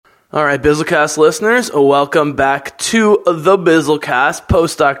All right, Bizzlecast listeners, welcome back to the Bizzlecast,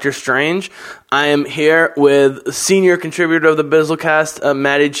 post Doctor Strange. I am here with senior contributor of the Bizzlecast,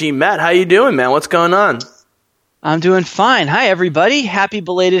 Matty G. Matt, how you doing, man? What's going on? I'm doing fine. Hi, everybody. Happy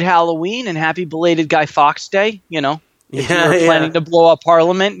belated Halloween and happy belated Guy Fawkes Day. You know, if you were planning to blow up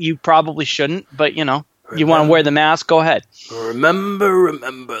Parliament, you probably shouldn't, but, you know, you want to wear the mask, go ahead. Remember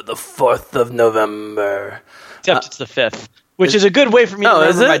the 4th of November. Except it's the 5th. Which is a good way for me to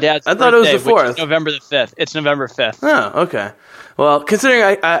remember my dad's birthday. I thought it was the 4th. November the 5th. It's November 5th. Oh, okay. Well,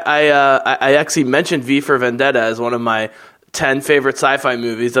 considering I actually mentioned V for Vendetta as one of my 10 favorite sci-fi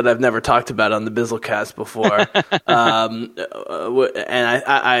movies that I've never talked about on the Bizzlecast before. And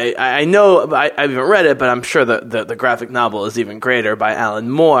I know I haven't read it, but I'm sure the graphic novel is even greater by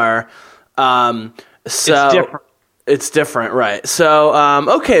Alan Moore. It's different. It's different, right? So,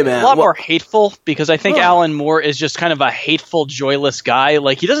 okay, man. A lot more hateful, because I think Alan Moore is just kind of a hateful, joyless guy.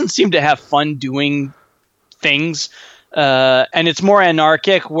 Like, he doesn't seem to have fun doing things, and it's more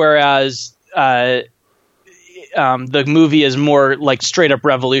anarchic, whereas the movie is more like straight up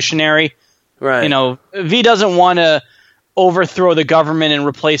revolutionary. Right. You know, V doesn't want to overthrow the government and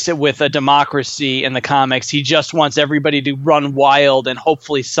replace it with a democracy in the comics. He just wants everybody to run wild, and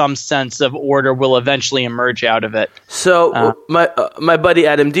hopefully some sense of order will eventually emerge out of it. So my buddy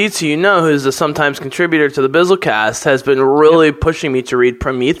Adam Dietz, who you know, who's a sometimes contributor to the Bizzlecast, has been really pushing me to read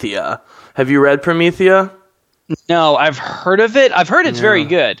Promethea. Have you read Promethea? No, I've heard of it. I've heard it's very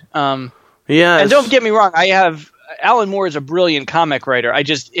good. Yeah, and don't get me wrong, Alan Moore is a brilliant comic writer.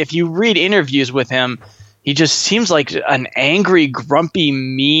 If you read interviews with him, he just seems like an angry, grumpy,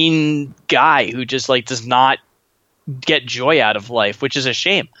 mean guy who just does not get joy out of life, which is a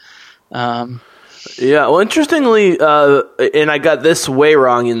shame. Yeah, well, interestingly, and I got this way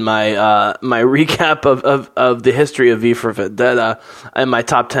wrong in my my recap of the history of V for Vendetta and my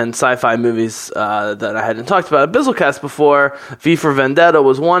top 10 sci-fi movies that I hadn't talked about at Bizzlecast before. V for Vendetta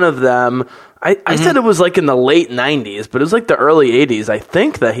was one of them. I said it was like in the late 90s, but it was like the early 80s, I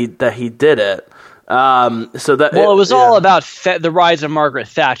think, that he did it. It was all about the rise of Margaret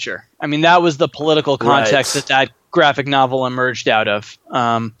Thatcher. I mean, that was the political context that graphic novel emerged out of.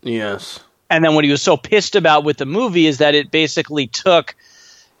 Yes. And then what he was so pissed about with the movie is that it basically took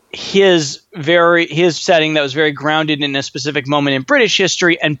his setting that was very grounded in a specific moment in British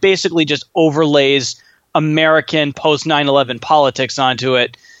history and basically just overlays American post 9/11 politics onto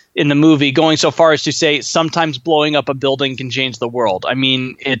it in the movie, going so far as to say sometimes blowing up a building can change the world. I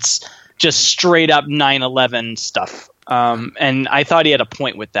mean, it's just straight up 9/11 stuff. And I thought he had a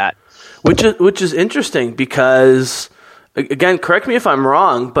point with that. Which is interesting because, again, correct me if I'm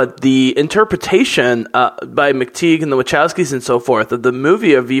wrong, but the interpretation by McTeague and the Wachowskis and so forth of the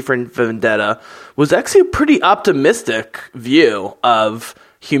movie of V for Vendetta was actually a pretty optimistic view of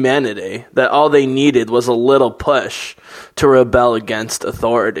humanity, that all they needed was a little push to rebel against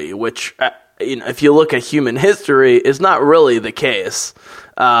authority, which, if you look at human history, is not really the case.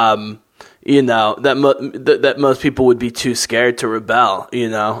 That most people would be too scared to rebel,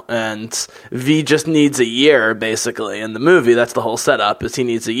 and V just needs a year, basically, in the movie. That's the whole setup, is he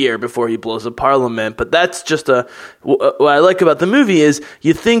needs a year before he blows up Parliament. But that's just what I like about the movie is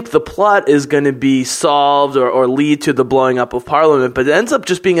you think the plot is going to be solved or lead to the blowing up of Parliament, but it ends up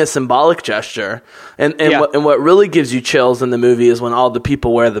just being a symbolic gesture. And what really gives you chills in the movie is when all the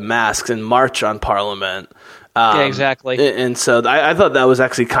people wear the masks and march on Parliament. Yeah, exactly. And so I thought that was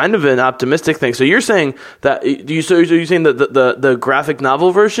actually kind of an optimistic thing. So you're saying that you're saying that the graphic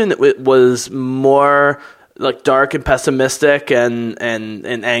novel version it was more like dark and pessimistic and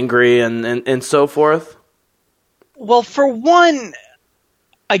angry and so forth? Well, for one,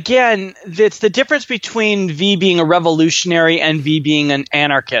 again, it's the difference between V being a revolutionary and V being an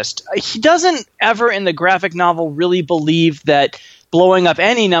anarchist. He doesn't ever in the graphic novel really believe that blowing up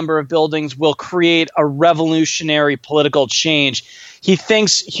any number of buildings will create a revolutionary political change. He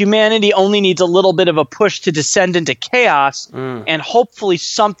thinks humanity only needs a little bit of a push to descend into chaos, and hopefully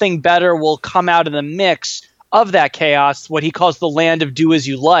something better will come out of the mix of that chaos, what he calls the land of do as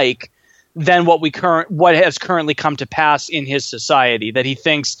you like, than what has currently come to pass in his society. That he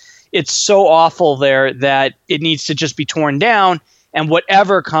thinks it's so awful there that it needs to just be torn down, and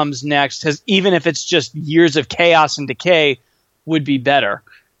whatever comes next, even if it's just years of chaos and decay, would be better.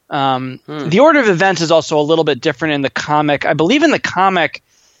 The order of events is also a little bit different in the comic. I believe in the comic,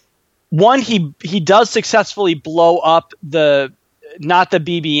 one, he does successfully blow up not the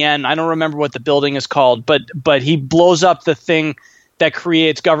BBN. I don't remember what the building is called, but he blows up the thing that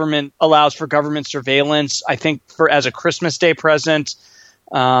allows for government surveillance, I think as a Christmas Day present.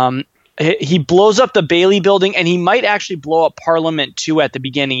 he blows up the Bailey building, and he might actually blow up Parliament too at the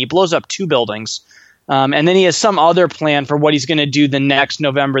beginning. He blows up 2 buildings. And then he has some other plan for what he's going to do the next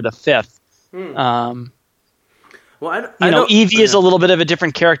November the 5th. Evie is a little bit of a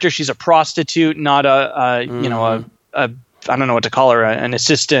different character. She's a prostitute, not I don't know what to call her, an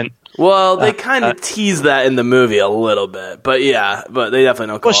assistant. Well, they kind of tease that in the movie a little bit, but they definitely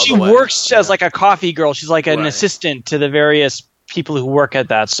don't. Well, she works as like a coffee girl. She's like an assistant to the various people who work at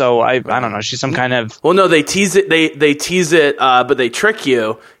that. So I don't know. She's some kind of. Well, no, they tease it. They tease it, but they trick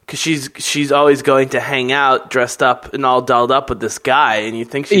you because she's always going to hang out dressed up and all dolled up with this guy, and you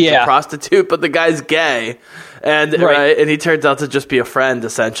think she's a prostitute, but the guy's gay, and and he turns out to just be a friend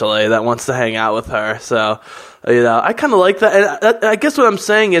essentially that wants to hang out with her. So. I kind of like that, and I guess what I'm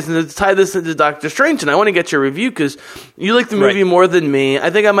saying is, and to tie this into Doctor Strange, and I want to get your review because you like the movie more than me. I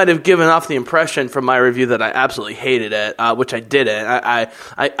think I might have given off the impression from my review that I absolutely hated it, which I didn't.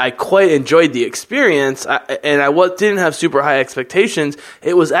 I quite enjoyed the experience, and I didn't have super high expectations.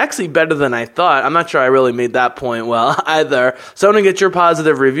 It was actually better than I thought. I'm not sure I really made that point well either. So I want to get your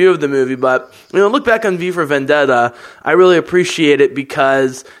positive review of the movie, but look back on V for Vendetta, I really appreciate it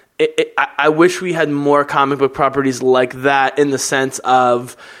because. I wish we had more comic book properties like that in the sense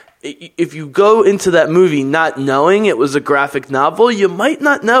of if you go into that movie not knowing it was a graphic novel, you might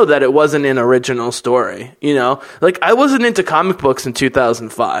not know that it wasn't an original story. Like I wasn't into comic books in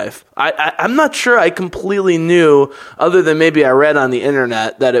 2005. I'm not sure I completely knew, other than maybe I read on the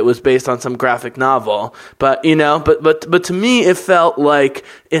internet that it was based on some graphic novel. But but to me, it felt like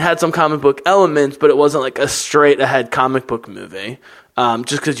it had some comic book elements, but it wasn't like a straight ahead comic book movie.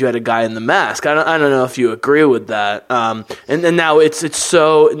 Just because you had a guy in the mask. I don't know if you agree with that. And now it's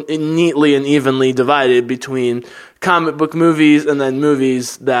so neatly and evenly divided between comic book movies and then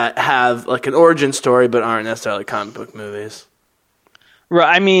movies that have like an origin story but aren't necessarily comic book movies.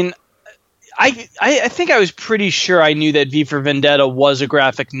 Right. I mean, I think I was pretty sure I knew that V for Vendetta was a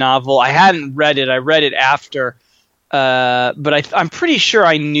graphic novel. I hadn't read it. I read it after. But I'm pretty sure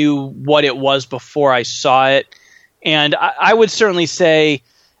I knew what it was before I saw it. And I would certainly say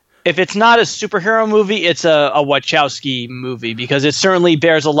if it's not a superhero movie, it's a Wachowski movie because it certainly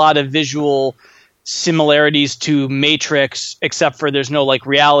bears a lot of visual similarities to Matrix, except for there's no like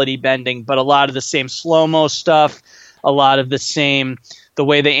reality bending, but a lot of the same slow-mo stuff, a lot of the same, the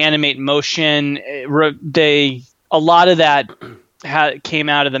way they animate motion, a lot of that came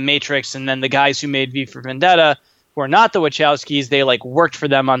out of the Matrix, and then the guys who made V for Vendetta who are not the Wachowskis, they like worked for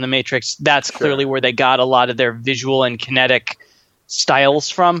them on The Matrix. That's clearly where they got a lot of their visual and kinetic styles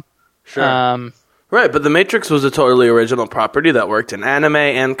from. Sure. Right, but The Matrix was a totally original property that worked in anime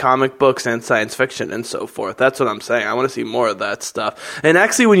and comic books and science fiction and so forth. That's what I'm saying. I want to see more of that stuff. And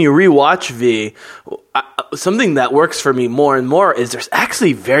actually, when you rewatch V, something that works for me more and more is there's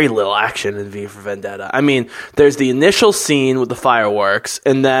actually very little action in V for Vendetta. I mean, there's the initial scene with the fireworks,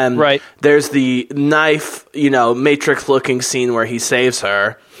 and then there's the knife, Matrix-looking scene where he saves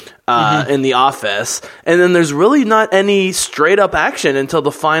her. In the office, and then there's really not any straight up action until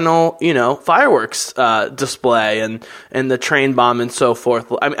the final, fireworks display and the train bomb and so forth.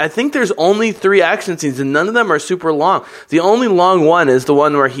 I mean, I think there's only 3 action scenes, and none of them are super long. The only long one is the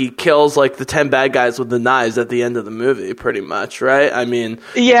one where he kills like the 10 bad guys with the knives at the end of the movie, pretty much, right? I mean,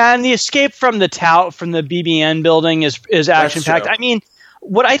 yeah, and the escape from the from the BBN building is action packed. I mean.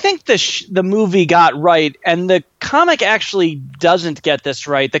 What I think the movie got right, and the comic actually doesn't get this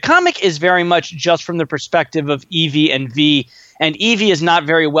right. The comic is very much just from the perspective of Evie and V, and Evie is not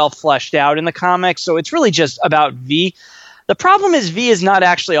very well fleshed out in the comic, so it's really just about V. The problem is V is not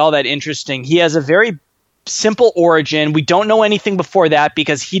actually all that interesting. He has a very simple origin. We don't know anything before that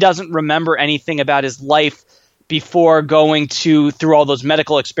because he doesn't remember anything about his life before going through all those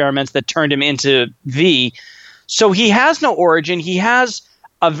medical experiments that turned him into V. So he has no origin. He has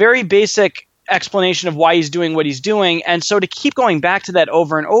a very basic explanation of why he's doing what he's doing, and so to keep going back to that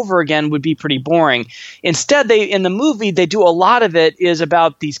over and over again would be pretty boring. Instead, in the movie, they do a lot of it is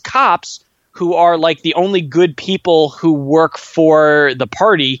about these cops who are like the only good people who work for the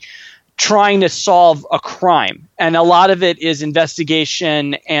party trying to solve a crime, and a lot of it is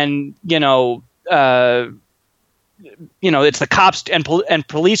investigation and it's the cops and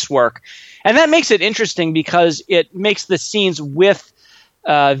police work, and that makes it interesting because it makes the scenes with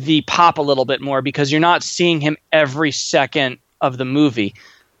V pop a little bit more because you're not seeing him every second of the movie,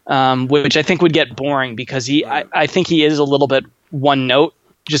 which I think would get boring because I think he is a little bit one note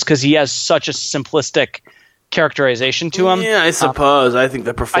just because he has such a simplistic characterization to him. Yeah, I suppose. I think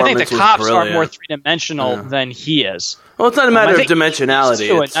the performance was brilliant. I think the cops are more three-dimensional than he is. Well, it's not a matter of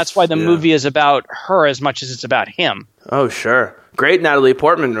dimensionality. That's why the movie is about her as much as it's about him. Oh, sure. great Natalie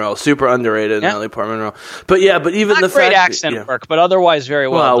Portman role, super underrated Natalie Portman role. But even not the great fact, accent work, but otherwise very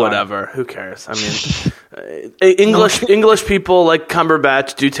well done. Whatever. Who cares? I mean, English people like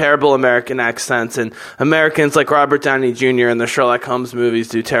Cumberbatch do terrible American accents, and Americans like Robert Downey Jr. in the Sherlock Holmes movies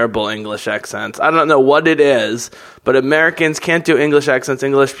do terrible English accents. I don't know what it is, but Americans can't do English accents.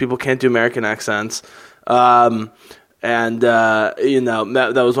 English people can't do American accents. That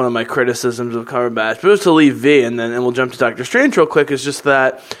was one of my criticisms of Cumberbatch. But it was to leave V, and we'll jump to Doctor Strange real quick, is just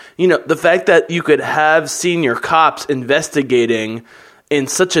that, the fact that you could have senior cops investigating in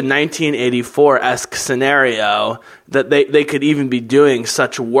such a 1984-esque scenario that they could even be doing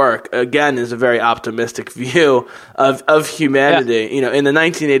such work, again, is a very optimistic view of humanity. In the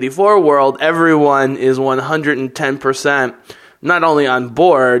 1984 world, everyone is 110% not only on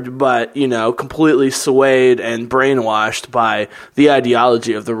board, but, completely swayed and brainwashed by the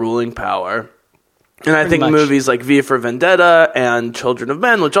ideology of the ruling power. And I think movies like V for Vendetta and Children of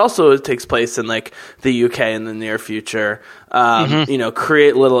Men, which also takes place in like the UK in the near future,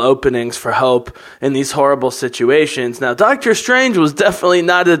 create little openings for hope in these horrible situations. Now, Doctor Strange was definitely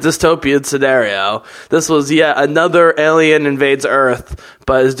not a dystopian scenario. This was yet another alien invades Earth,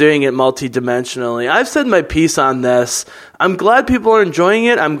 but is doing it multidimensionally. I've said my piece on this. I'm glad people are enjoying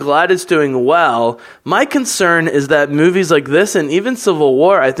it. I'm glad it's doing well. My concern is that movies like this and even Civil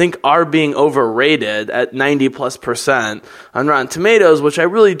War, I think, are being overrated at 90+% on Rotten Tomatoes, which I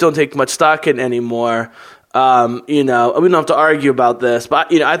really don't take much stock in anymore. We don't have to argue about this,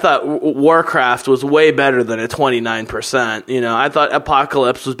 but I thought Warcraft was way better than a 29%. I thought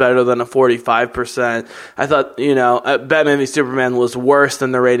Apocalypse was better than a 45%. I thought, Batman v Superman was worse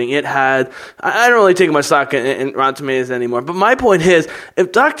than the rating it had. I don't really take much stock in Rotten Tomatoes anymore. But my point is,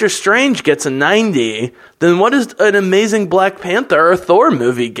 if Doctor Strange gets a 90, then what does an amazing Black Panther or Thor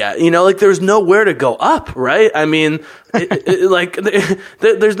movie get? There's nowhere to go up, right? I mean,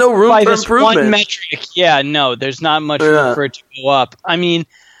 there's no room by for this improvement. One metric, no, there's not much room for it to go up. I mean,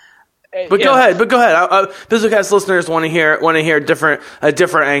 go ahead. Visualcast listeners want to hear a different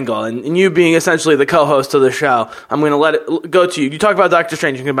angle, and you being essentially the co-host of the show, I'm going to let it go to you. You talk about Doctor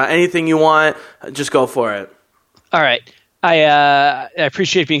Strange. You can talk about anything you want. Just go for it. All right. I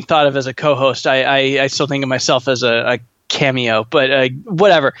appreciate being thought of as a co-host. I still think of myself as a cameo, but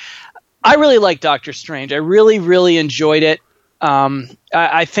whatever. I really like Doctor Strange. I really, really enjoyed it.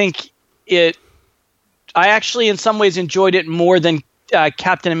 I think it. I actually, in some ways, enjoyed it more than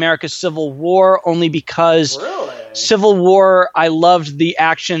Captain America: Civil War, only because Civil War, I loved the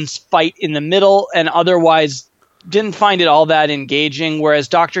actions fight in the middle, and otherwise didn't find it all that engaging. Whereas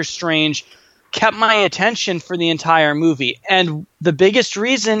Doctor Strange kept my attention for the entire movie, and the biggest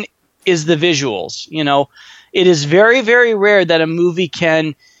reason is the visuals. It is very, very rare that a movie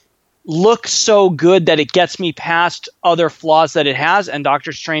can look so good that it gets me past other flaws that it has, and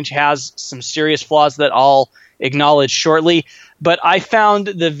Doctor Strange has some serious flaws that I'll acknowledge shortly. But I found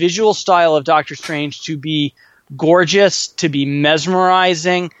the visual style of Doctor Strange to be gorgeous, to be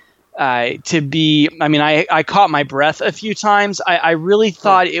mesmerizing, I caught my breath a few times. I really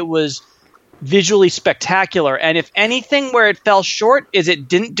thought it was visually spectacular, and if anything, where it fell short is it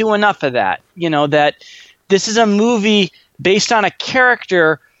didn't do enough of that. That this is a movie based on a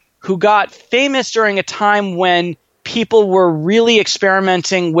character who got famous during a time when people were really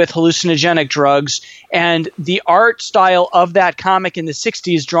experimenting with hallucinogenic drugs, and the art style of that comic in the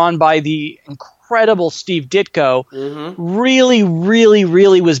 60s, drawn by the incredible Steve Ditko, really, really,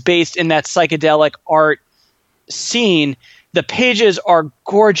 really was based in that psychedelic art scene. The pages are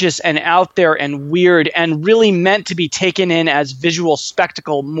gorgeous and out there and weird and really meant to be taken in as visual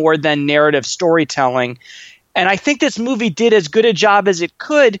spectacle more than narrative storytelling. And I think this movie did as good a job as it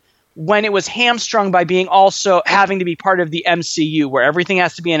could when it was hamstrung by being also having to be part of the MCU, where everything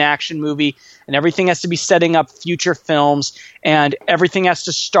has to be an action movie and everything has to be setting up future films and everything has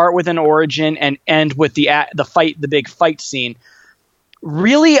to start with an origin and end with the big fight scene.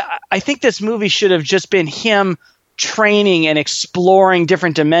 Really, I think this movie should have just been him training and exploring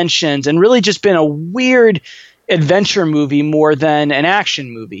different dimensions and really just been a weird adventure movie more than an action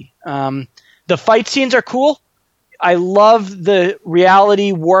movie. The fight scenes are cool. I love the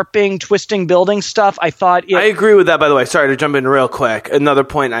reality warping, twisting, building stuff. I agree with that, by the way. Sorry to jump in real quick. Another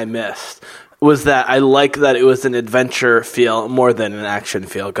point I missed was that I like that it was an adventure feel more than an action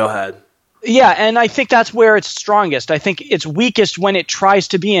feel. Go ahead. Yeah, and I think that's where it's strongest. I think it's weakest when it tries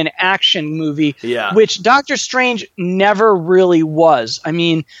to be an action movie, which Doctor Strange never really was. I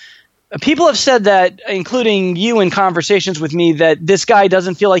mean, people have said that, including you in conversations with me, that this guy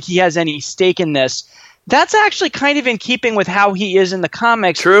doesn't feel like he has any stake in this. That's actually kind of in keeping with how he is in the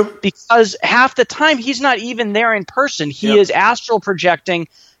comics. True. Because half the time he's not even there in person. He is astral projecting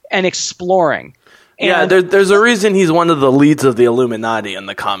and exploring. Yeah, there's a reason he's one of the leads of the Illuminati in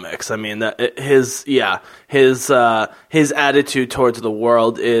the comics. I mean, his attitude towards the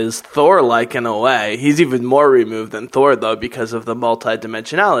world is Thor-like in a way. He's even more removed than Thor, though, because of the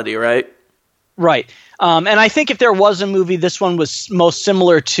multidimensionality, right? Right. And I think if there was a movie, this one was most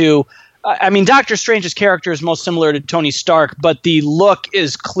similar to... Doctor Strange's character is most similar to Tony Stark, but the look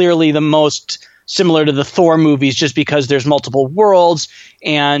is clearly the most similar to the Thor movies just because there's multiple worlds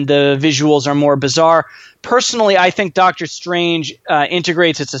and the visuals are more bizarre. Personally, I think Doctor Strange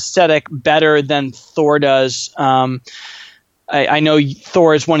integrates its aesthetic better than Thor does. I know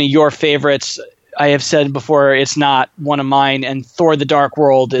Thor is one of your favorites. I have said before it's not one of mine, and Thor the Dark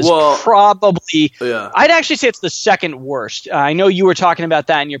World is probably... Yeah. I'd actually say it's the second worst. I know you were talking about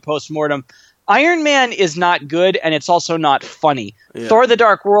that in your postmortem. Iron Man is not good, and it's also not funny. Yeah. Thor the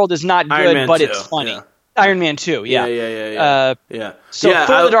Dark World is not good, but it's funny. Yeah. Iron Man 2, yeah. So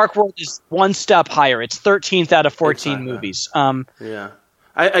Thor the Dark World is one step higher. It's 13th out of 14 movies.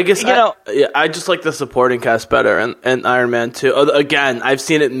 I guess I just like the supporting cast better and Iron Man 2. Again, I've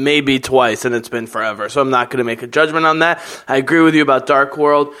seen it maybe twice and it's been forever, so I'm not going to make a judgment on that. I agree with you about Dark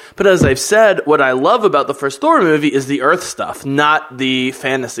World, but as I've said, what I love about the first Thor movie is the Earth stuff, not the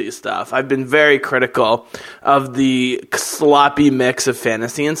fantasy stuff. I've been very critical of the sloppy mix of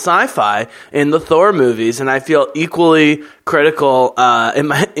fantasy and sci-fi in the Thor movies, and I feel equally critical in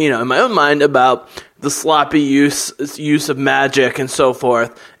my own mind about the sloppy use of magic and so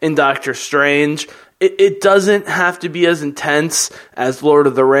forth in Doctor Strange. It doesn't have to be as intense as Lord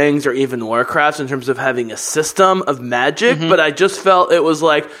of the Rings or even Warcraft in terms of having a system of magic, but I just felt it was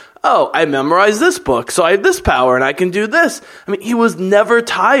like, oh, I memorized this book, so I have this power and I can do this. I mean, he was never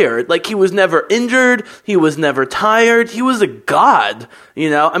tired. Like, he was never injured. He was never tired. He was a god,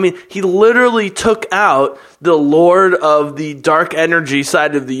 I mean, he literally took out the Lord of the dark energy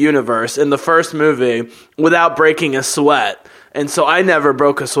side of the universe in the first movie without breaking a sweat. And so I never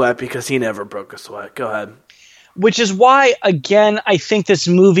broke a sweat because he never broke a sweat. Go ahead. Which is why, again, I think this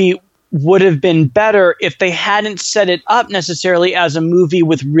movie would have been better if they hadn't set it up necessarily as a movie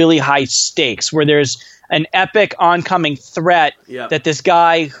with really high stakes, where there's an epic oncoming threat that this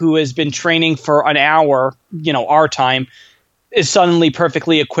guy who has been training for an hour, our time, is suddenly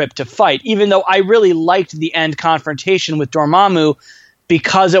perfectly equipped to fight. Even though I really liked the end confrontation with Dormammu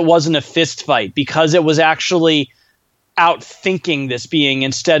because it wasn't a fist fight, because it was actually outthinking this being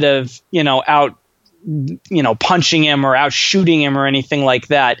instead of, out punching him or out shooting him or anything like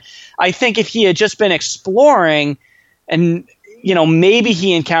that. I think if he had just been exploring and, maybe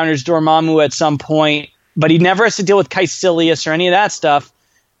he encounters Dormammu at some point, but he never has to deal with Caecilius or any of that stuff,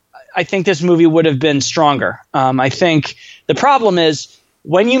 I think this movie would have been stronger. I think the problem is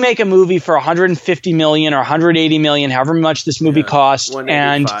when you make a movie for $150 million or $180 million, however much this movie cost,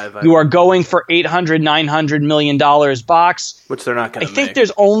 and you are going for $800-900 million box, which they're not going to make. I think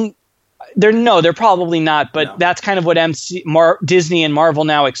there's only... They're probably not, but that's kind of what Disney and Marvel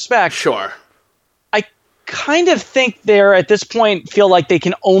now expect. Sure. I kind of think they're, at this point, feel like they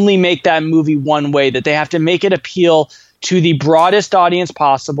can only make that movie one way, that they have to make it appeal to the broadest audience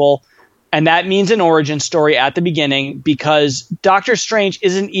possible, and that means an origin story at the beginning, because Doctor Strange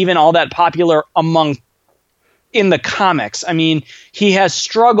isn't even all that popular in the comics. I mean, he has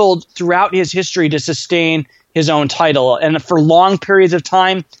struggled throughout his history to sustain his own title, and for long periods of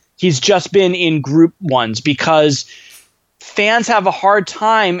time, he's just been in group ones because fans have a hard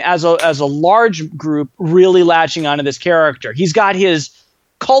time as a large group really latching onto this character. He's got his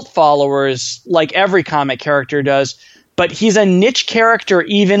cult followers like every comic character does, but he's a niche character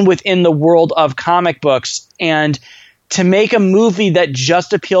even within the world of comic books. And to make a movie that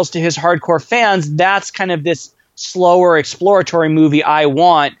just appeals to his hardcore fans, that's kind of this slower exploratory movie I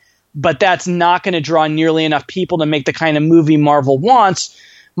want, but that's not going to draw nearly enough people to make the kind of movie Marvel wants.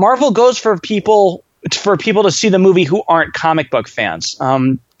 Marvel goes for people to see the movie who aren't comic book fans.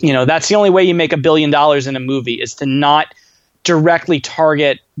 That's the only way you make $1 billion in a movie, is to not directly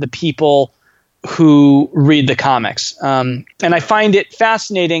target the people who read the comics. And I find it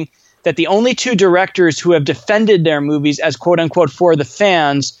fascinating that the only two directors who have defended their movies as quote unquote for the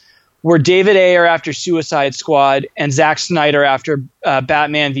fans were David Ayer after Suicide Squad and Zack Snyder after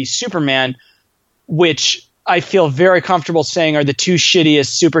Batman v Superman, which I feel very comfortable saying are the two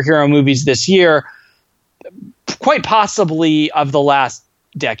shittiest superhero movies this year, quite possibly of the last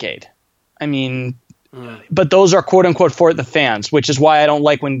decade. I mean, but those are quote unquote for the fans, which is why I don't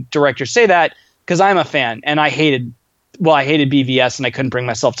like when directors say that, because I'm a fan and I hated BVS and I couldn't bring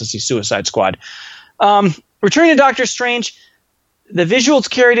myself to see Suicide Squad. Returning to Doctor Strange, the visuals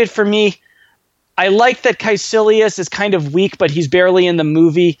carried it for me. I like that Caecilius is kind of weak, but he's barely in the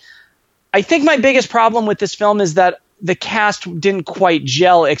movie. I think my biggest problem with this film is that the cast didn't quite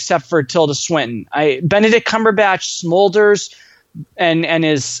gel except for Tilda Swinton. Benedict Cumberbatch smolders and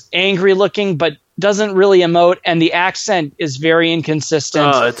is angry looking, but doesn't really emote, and the accent is very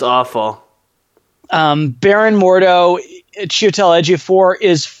inconsistent. Oh, it's awful. Baron Mordo, Chiwetel Ejiofor,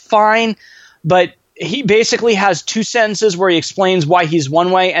 is fine, but he basically has 2 sentences where he explains why he's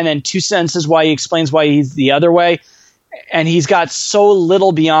one way, and then 2 sentences why he explains why he's the other way. And he's got so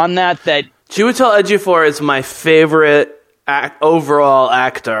little beyond that. Chiwetel Ejiofor is my favorite overall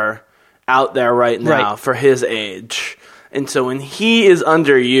actor out there right now for his age. And so when he is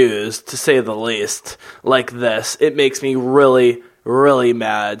underused, to say the least, like this, it makes me really, really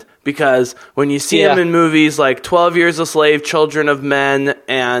mad. Because when you see him in movies like 12 Years a Slave, Children of Men,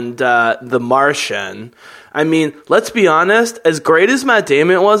 and The Martian, I mean, let's be honest, as great as Matt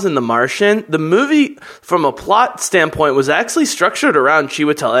Damon was in The Martian, the movie, from a plot standpoint, was actually structured around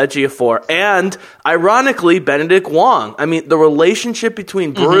Chiwetel Ejiofor and, ironically, Benedict Wong. I mean, the relationship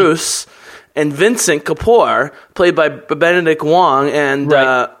between Bruce and Vincent Kapoor, played by Benedict Wong and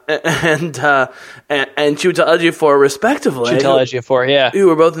Chiwetel Ejiofor, respectively. Chiwetel Ejiofor, yeah, who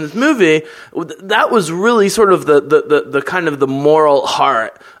were both in this movie. That was really sort of the kind of the moral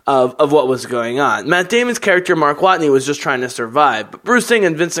heart of what was going on. Matt Damon's character, Mark Watney, was just trying to survive, but Bruce Singh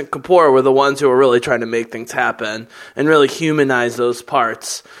and Vincent Kapoor were the ones who were really trying to make things happen and really humanize those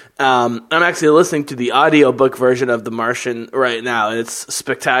parts. I'm actually listening to the audiobook version of The Martian right now, and it's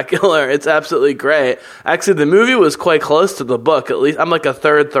spectacular. It's absolutely great. Actually, the movie was quite close to the book. At least I'm like a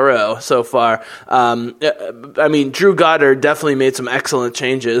third through so far. I mean, Drew Goddard definitely made some excellent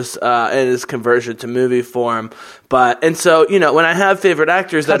changes in his conversion to movie form. And so, when I have favorite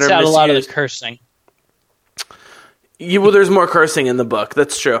actors that are misused, a lot of the cursing. There's more cursing in the book.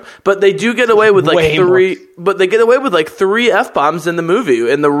 That's true, but they do get away with like three. But they get away with like 3 F-bombs in the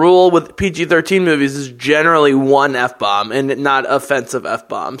movie. And the rule with PG-13 movies is generally 1 F-bomb and not offensive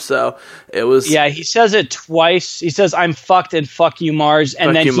F-bomb. So it was. Yeah, he says it twice. He says, "I'm fucked" and "fuck you, Mars,"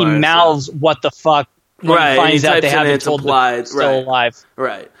 and then he mouths "what the fuck" when he finds out they haven't told him he's still alive.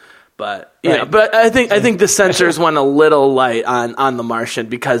 Right. But but I think the censors went a little light on The Martian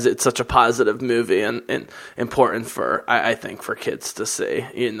because it's such a positive movie and important for I think for kids to see,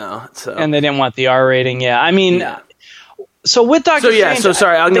 So and they didn't want the R rating. Yeah, I mean, so with Doctor Strange, so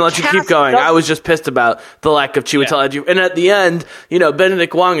sorry, I'm gonna let you keep going. I was just pissed about the lack of Chiwetel Ejiofor, and at the end,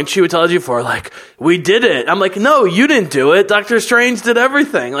 Benedict Wong and Chiwetel Ejiofor are like, "We did it." I'm like, "No, you didn't do it. Doctor Strange did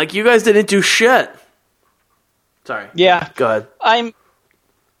everything. Like you guys didn't do shit." Sorry. Yeah. Go ahead.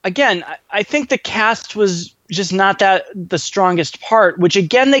 Again, I think the cast was just not the strongest part, which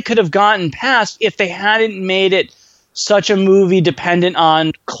again they could have gotten past if they hadn't made it such a movie dependent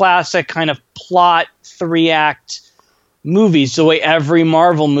on classic kind of plot 3-act movies, the way every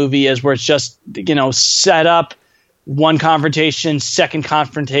Marvel movie is, where it's just set up, one confrontation, second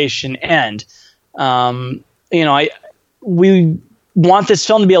confrontation, end. We want this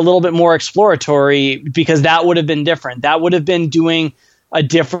film to be a little bit more exploratory because that would have been different. That would have been doing a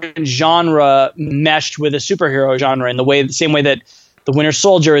different genre meshed with a superhero genre in the same way that The Winter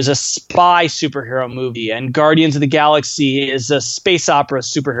Soldier is a spy superhero movie and Guardians of the Galaxy is a space opera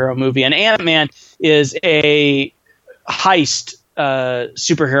superhero movie and Ant-Man is a heist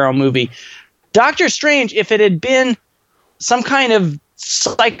superhero movie. Doctor Strange, if it had been some kind of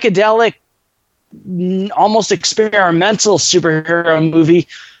psychedelic, almost experimental superhero movie,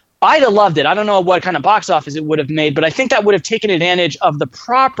 I'd have loved it. I don't know what kind of box office it would have made, but I think that would have taken advantage of the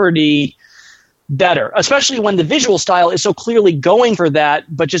property better, especially when the visual style is so clearly going for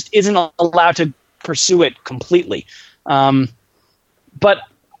that, but just isn't allowed to pursue it completely. But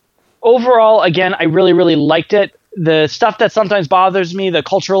overall, again, I really, really liked it. The stuff that sometimes bothers me, the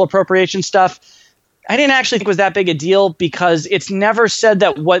cultural appropriation stuff, I didn't actually think was that big a deal because it's never said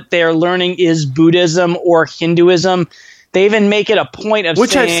that what they're learning is Buddhism or Hinduism. They even make it a point of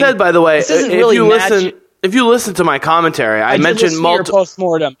which saying, I said, by the way, if you listen to my commentary, I mentioned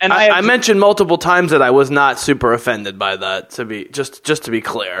postmortem, and I mentioned multiple times that I was not super offended by that. To be just to be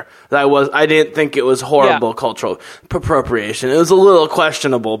clear, I didn't think it was horrible cultural appropriation. It was a little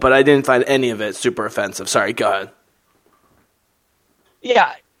questionable, but I didn't find any of it super offensive. Sorry, go ahead.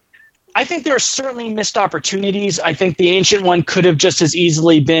 Yeah. I think there are certainly missed opportunities. I think the Ancient One could have just as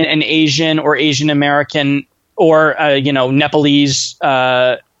easily been an Asian or Asian American or Nepalese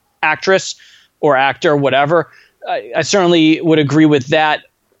actress or actor, whatever. I certainly would agree with that.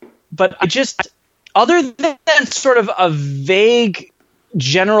 But I just, other than sort of a vague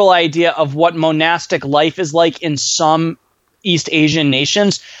general idea of what monastic life is like in some East Asian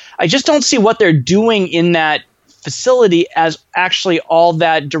nations. I just don't see what they're doing in that facility as actually all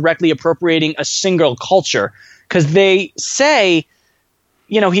that directly appropriating a single culture. Because they say,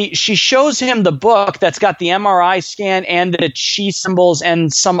 she shows him the book that's got the MRI scan and the chi symbols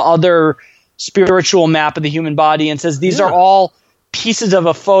and some other spiritual map of the human body, and says these are all pieces of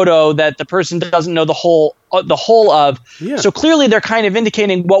a photo that the person doesn't know the whole of. Yeah. So clearly they're kind of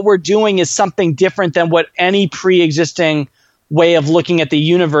indicating what we're doing is something different than what any pre-existing way of looking at the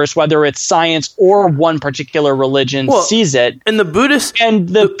universe, whether it's science or one particular religion, sees it. And the Buddhists and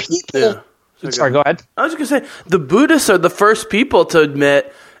the people. Yeah. Sorry, go ahead. I was just going to say, the Buddhists are the first people to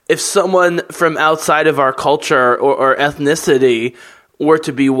admit if someone from outside of our culture or ethnicity were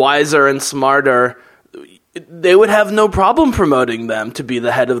to be wiser and smarter, they would have no problem promoting them to be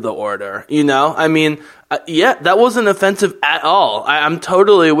the head of the order. I mean, that wasn't offensive at all. I'm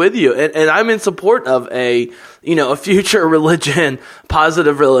totally with you. And I'm in support of a future religion,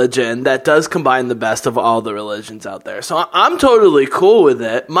 positive religion that does combine the best of all the religions out there. So I'm totally cool with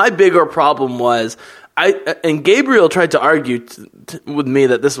it. My bigger problem was, and Gabriel tried to argue with me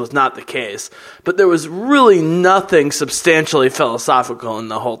that this was not the case, but there was really nothing substantially philosophical in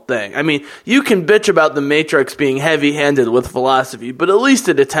the whole thing. I mean, you can bitch about The Matrix being heavy-handed with philosophy, but at least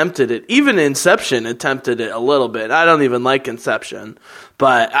it attempted it. Even Inception attempted it a little bit. I don't even like Inception.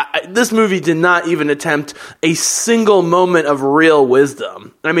 But this movie did not even attempt a single moment of real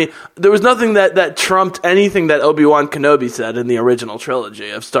wisdom. I mean, there was nothing that trumped anything that Obi-Wan Kenobi said in the original trilogy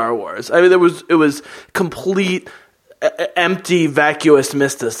of Star Wars. I mean, it was complete, empty, vacuous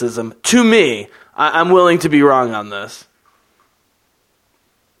mysticism. To me, I'm willing to be wrong on this.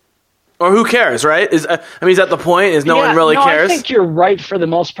 Or who cares, right? Is that the point? Is no one really cares? I think you're right for the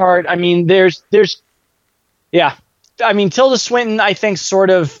most part. I mean, yeah. I mean, Tilda Swinton, I think,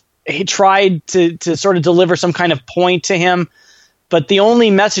 he tried to sort of deliver some kind of point to him. But the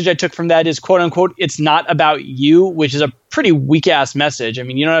only message I took from that is, quote unquote, it's not about you, which is a pretty weak ass message. I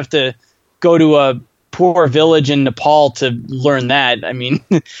mean, you don't have to go to a poor village in Nepal to learn that. I mean,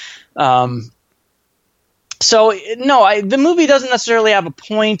 the movie doesn't necessarily have a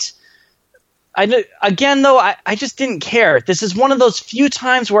point. I just didn't care. This is one of those few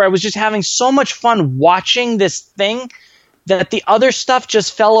times where I was just having so much fun watching this thing that the other stuff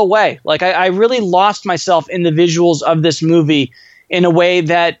just fell away. Like I really lost myself in the visuals of this movie in a way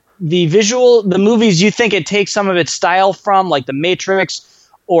that the movies you think it takes some of its style from, like The Matrix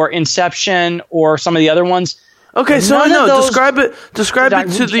or Inception or some of the other ones. Okay, so describe it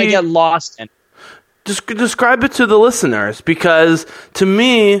to the get lost in. Describe it to the listeners, because to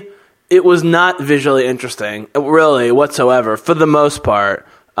me, it was not visually interesting, really, whatsoever, for the most part.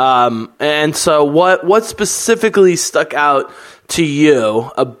 And so what specifically stuck out to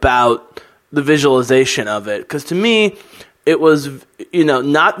you about the visualization of it? Because to me, it was,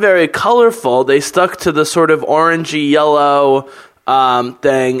 not very colorful. They stuck to the sort of orangey yellow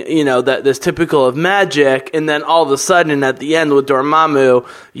thing, that's typical of magic, and then all of a sudden at the end with Dormammu,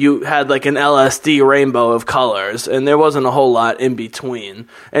 you had like an LSD rainbow of colors, and there wasn't a whole lot in between.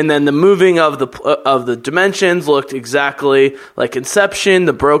 And then the moving of the dimensions looked exactly like Inception.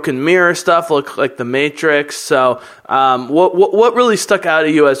 The broken mirror stuff looked like The Matrix. So, what really stuck out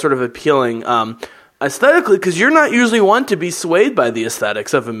at you as sort of appealing aesthetically? Because you're not usually one to be swayed by the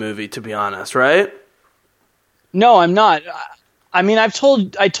aesthetics of a movie, to be honest, right? No, I'm not. I mean, I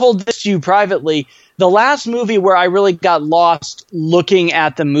told this to you privately. The last movie where I really got lost looking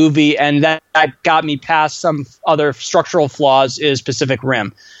at the movie and that got me past some other structural flaws is Pacific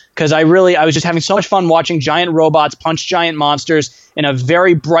Rim. Because I was just having so much fun watching giant robots punch giant monsters in a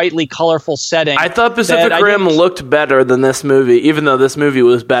very brightly colorful setting. I thought Pacific Rim looked better than this movie, even though this movie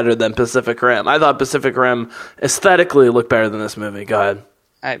was better than Pacific Rim. I thought Pacific Rim aesthetically looked better than this movie. Go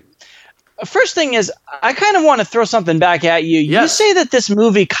ahead. First thing is, I kind of want to throw something back at you. Yes. You say that this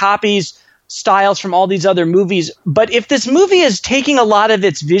movie copies styles from all these other movies, but if this movie is taking a lot of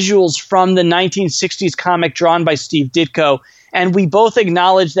its visuals from the 1960s comic drawn by Steve Ditko, and we both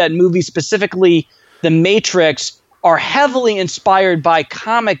acknowledge that movies, specifically The Matrix, are heavily inspired by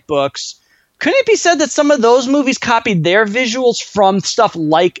comic books, couldn't it be said that some of those movies copied their visuals from stuff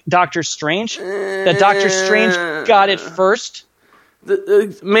like Doctor Strange? That Doctor Strange got it first?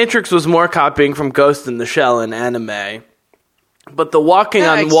 The Matrix was more copying from Ghost in the Shell in anime, but the walking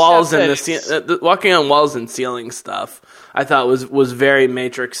on walls and the walking on walls and ceiling stuff, I thought was very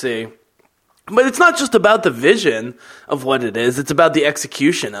Matrixy. But it's not just about the vision of what it is; it's about the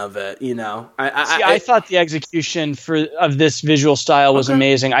execution of it. I thought the execution of this visual style was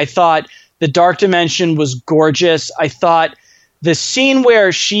amazing. I thought the Dark Dimension was gorgeous. I thought the scene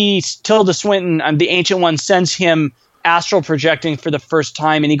where Tilda Swinton, the Ancient One, sends him astral projecting for the first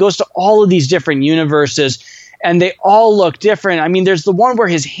time, and he goes to all of these different universes, and they all look different. I mean, there's the one where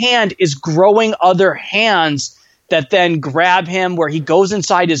his hand is growing other hands that then grab him, where he goes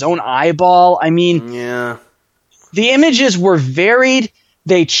inside his own eyeball. I mean, yeah. The images were varied.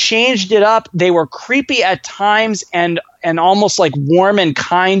 They changed it up. They were creepy at times and almost like warm and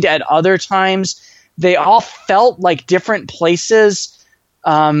kind at other times. They all felt like different places.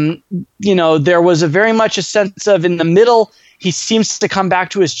 There was very much a sense of, in the middle, he seems to come back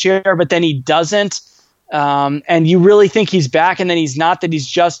to his chair, but then he doesn't. And you really think he's back, and then he's not, that he's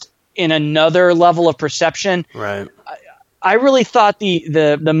just in another level of perception. Right. I really thought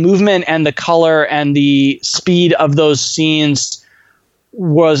the movement and the color and the speed of those scenes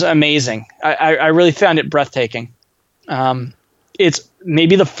was amazing. I really found it breathtaking. It's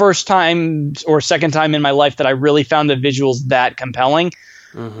maybe the first time or second time in my life that I really found the visuals that compelling.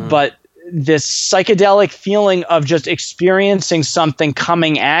 Mm-hmm. But this psychedelic feeling of just experiencing something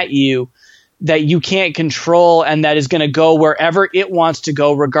coming at you that you can't control and that is going to go wherever it wants to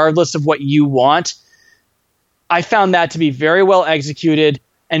go, regardless of what you want. I found that to be very well executed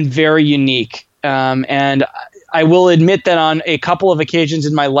and very unique. And I will admit that on a couple of occasions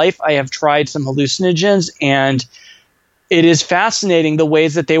in my life, I have tried some hallucinogens, and it is fascinating the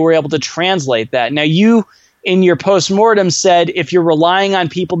ways that they were able to translate that. Now, you, in your postmortem, said if you're relying on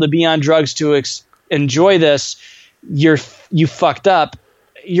people to be on drugs to enjoy this, you fucked up.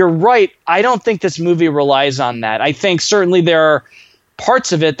 You're right. I don't think this movie relies on that. I think certainly there are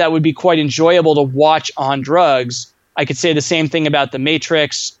parts of it that would be quite enjoyable to watch on drugs. I could say the same thing about The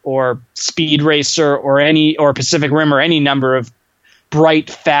Matrix or Speed Racer or Pacific Rim or any number of bright,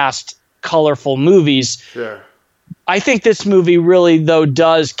 fast, colorful movies. Sure. I think this movie really, though,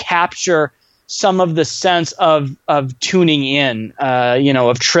 does capture some of the sense of tuning in,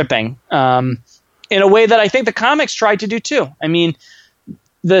 of tripping, in a way that I think the comics tried to do too. I mean,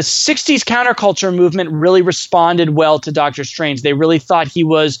 the 60s counterculture movement really responded well to Doctor Strange. They really thought he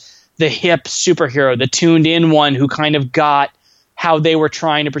was the hip superhero, the tuned in one who kind of got how they were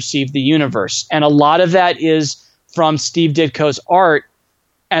trying to perceive the universe. And a lot of that is from Steve Ditko's art.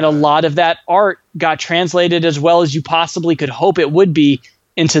 And a lot of that art got translated as well as you possibly could hope it would be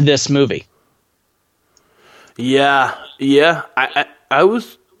into this movie. Yeah. I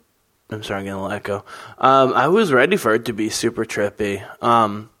was... I'm sorry, I'm getting a little echo. I was ready for it to be super trippy.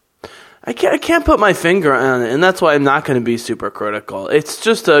 I can't put my finger on it, and that's why I'm not going to be super critical. It's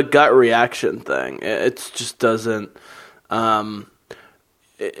just a gut reaction thing. It just doesn't...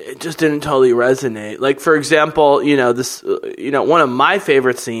 it just didn't totally resonate. Like, for example, one of my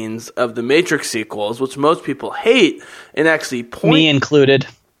favorite scenes of the Matrix sequels, which most people hate, and actually point... Me included.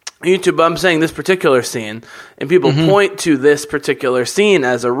 YouTube, I'm saying this particular scene, and people point to this particular scene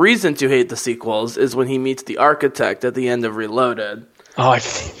as a reason to hate the sequels, is when he meets the architect at the end of Reloaded. Oh,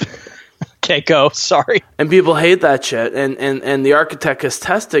 okay, go. Sorry. And people hate that shit, and the architect is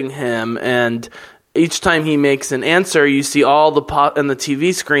testing him, and each time he makes an answer, you see all the on the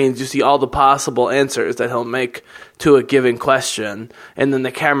TV screens, you see all the possible answers that he'll make to a given question, and then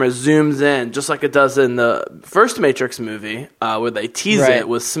the camera zooms in, just like it does in the first Matrix movie, where they tease it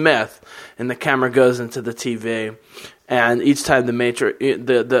with Smith, and the camera goes into the TV, and each time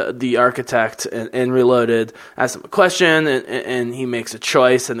the architect in Reloaded asks him a question, and he makes a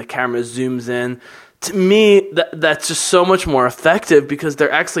choice, and the camera zooms in. To me, that's just so much more effective because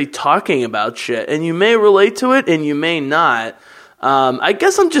they're actually talking about shit, and you may relate to it, and you may not. I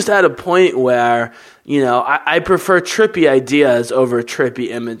guess I'm just at a point where, I prefer trippy ideas over trippy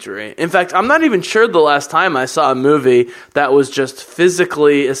imagery. In fact, I'm not even sure the last time I saw a movie that was just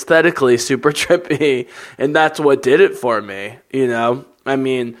physically, aesthetically super trippy, and that's what did it for me, I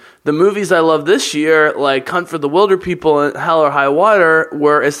mean, the movies I love this year, like Hunt for the Wilder People and Hell or High Water,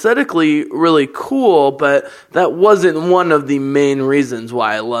 were aesthetically really cool, but that wasn't one of the main reasons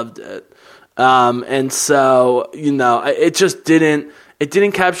why I loved it. And so, it just didn't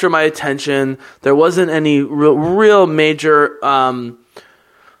capture my attention. There wasn't any real major, I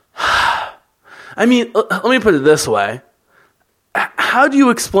mean, let me put it this way. How do you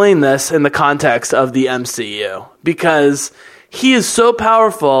explain this in the context of the MCU? Because he is so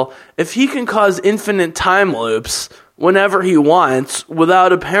powerful, if he can cause infinite time loops whenever he wants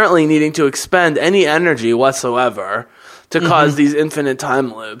without apparently needing to expend any energy whatsoever to cause these infinite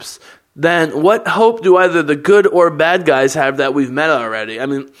time loops, then what hope do either the good or bad guys have that we've met already? I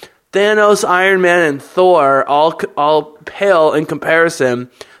mean, Thanos, Iron Man, and Thor all pale in comparison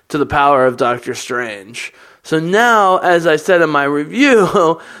to the power of Doctor Strange. So now, as I said in my review,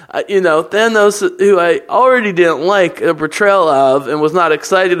 Thanos, who I already didn't like a portrayal of and was not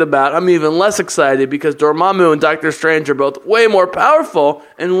excited about, I'm even less excited because Dormammu and Doctor Strange are both way more powerful,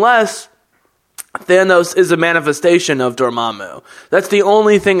 unless Thanos is a manifestation of Dormammu. That's the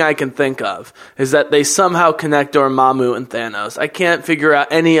only thing I can think of, is that they somehow connect Dormammu and Thanos. I can't figure out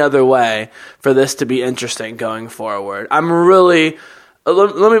any other way for this to be interesting going forward. I'm really...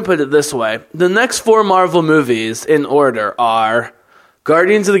 Let me put it this way. The next 4 Marvel movies in order are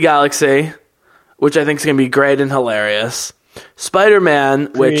Guardians of the Galaxy, which I think is going to be great and hilarious.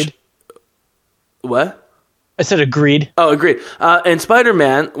 Spider-Man, which... What? I said agreed. Oh, agreed. And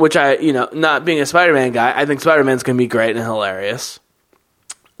Spider-Man, which not being a Spider-Man guy, I think Spider-Man's going to be great and hilarious.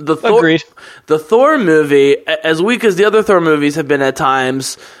 Agreed. The Thor movie, as weak as the other Thor movies have been at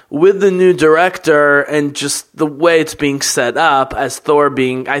times, with the new director and just the way it's being set up as Thor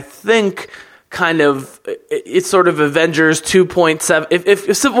being, I think, it's sort of Avengers 2.7.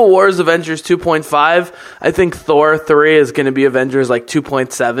 If Civil War is Avengers 2.5, I think Thor 3 is going to be Avengers like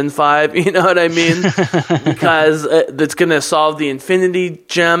 2.75. You know what I mean? Because it's going to solve the Infinity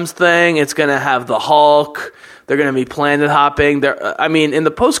Gems thing. It's going to have the Hulk. They're going to be planet hopping. In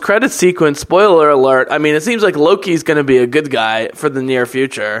the post-credit sequence, spoiler alert, it seems like Loki's going to be a good guy for the near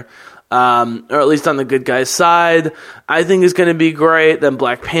future. Or at least on the good guy's side. I think it's going to be great. Then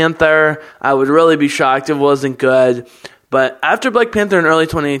Black Panther, I would really be shocked if it wasn't good. But after Black Panther in early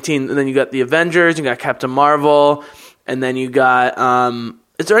 2018, then you got the Avengers, you got Captain Marvel, and then you got...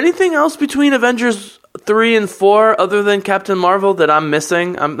 is there anything else between Avengers 3 and 4 other than Captain Marvel that I'm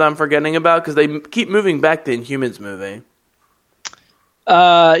missing, I'm forgetting about? Because they keep moving back the Inhumans movie.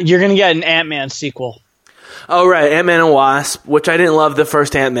 You're going to get an Ant-Man sequel. Oh, right, Ant-Man and Wasp, which I didn't love the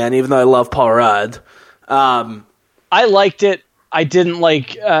first Ant-Man, even though I love Paul Rudd. I liked it. I didn't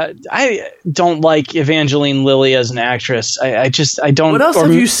like... I don't like Evangeline Lilly as an actress. I don't... What else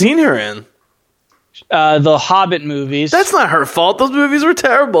have you seen her in? The Hobbit movies. That's not her fault. Those movies were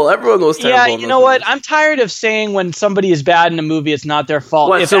terrible. Everyone was terrible. Yeah, you know what? I'm tired of saying when somebody is bad in a movie, it's not their fault.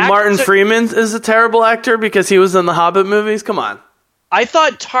 What, so Martin Freeman is a terrible actor because he was in the Hobbit movies? Come on. I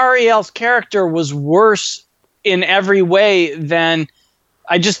thought Tariel's character was worse in every way than...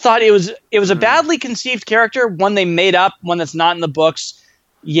 I just thought it was a badly conceived character, one they made up, one that's not in the books.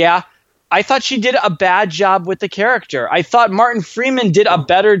 Yeah. I thought she did a bad job with the character. I thought Martin Freeman did a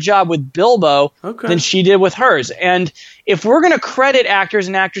better job with Bilbo than she did with hers. And if we're going to credit actors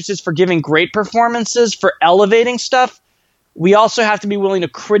and actresses for giving great performances, for elevating stuff, we also have to be willing to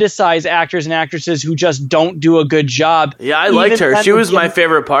criticize actors and actresses who just don't do a good job. Yeah, I liked her. She was my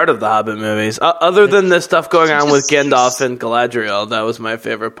favorite part of the Hobbit movies. Other than the stuff going on with Gandalf and Galadriel, that was my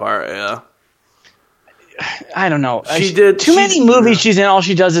favorite part, yeah. I don't know. She did too many movies she's in. All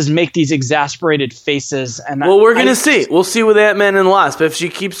she does is make these exasperated faces. And we're gonna see. We'll see with Ant-Man and Wasp. If she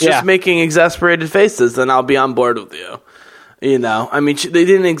keeps just making exasperated faces, then I'll be on board with you. You know, I mean, they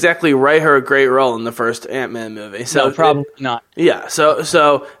didn't exactly write her a great role in the first Ant-Man movie. So no, probably not. Yeah.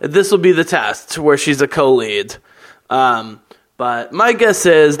 So this will be the test where she's a co-lead. But my guess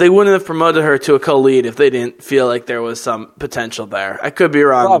is they wouldn't have promoted her to a co-lead if they didn't feel like there was some potential there. I could be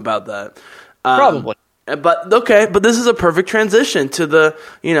wrong about that. Probably. But okay, but this is a perfect transition to the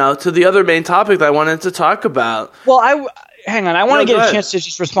other main topic that I wanted to talk about. Well, hang on. I want to get a chance to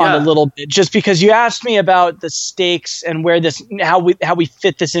just respond a little bit, just because you asked me about the stakes and where how we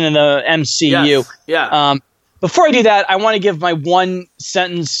fit this into the MCU. Yes. Yeah. Before I do that, I want to give my one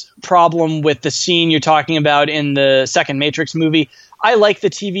sentence problem with the scene you're talking about in the second Matrix movie. I like the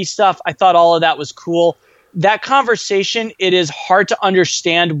TV stuff. I thought all of that was cool. That conversation, it is hard to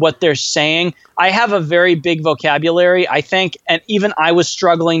understand what they're saying. I have a very big vocabulary, I think, and even I was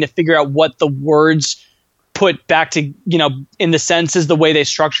struggling to figure out what the words put back to, in the sentences, the way they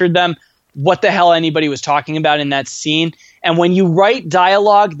structured them, what the hell anybody was talking about in that scene. And when you write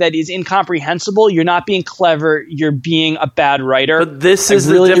dialogue that is incomprehensible, you're not being clever, you're being a bad writer. But this is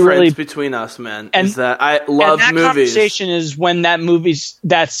the difference between us, man, is that I love movies. And that conversation is when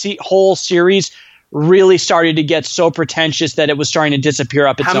whole series really started to get so pretentious that it was starting to disappear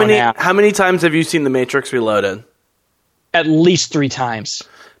up its own ass. How many times have you seen The Matrix Reloaded? At least 3 times.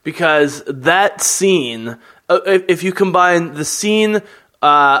 Because that scene, if you combine the scene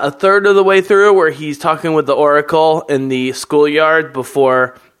a third of the way through where he's talking with the Oracle in the schoolyard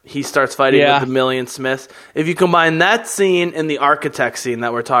before he starts fighting with the Million Smiths, if you combine that scene and the architect scene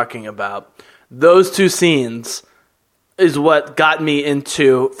that we're talking about, those 2 scenes is what got me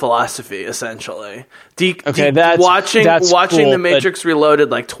into philosophy, essentially. Watching cool, The Matrix Reloaded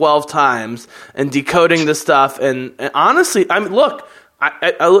like 12 times and decoding the stuff. And honestly, look,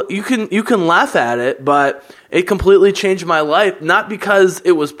 you can laugh at it, but it completely changed my life. Not because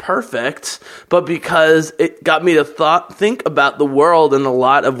it was perfect, but because it got me to think about the world in a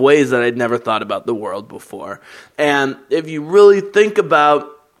lot of ways that I'd never thought about the world before. And if you really think about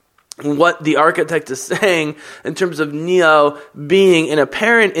what the architect is saying in terms of Neo being an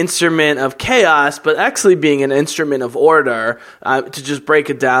apparent instrument of chaos, but actually being an instrument of order, to just break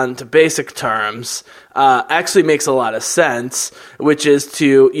it down to basic terms, actually makes a lot of sense, which is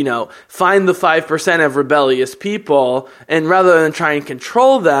to, find the 5% of rebellious people, and rather than try and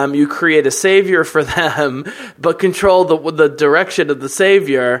control them, you create a savior for them, but control the direction of the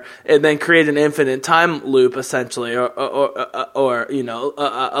savior, and then create an infinite time loop, essentially, or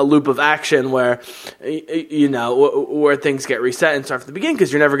a loop of action where, where things get reset and start from the beginning,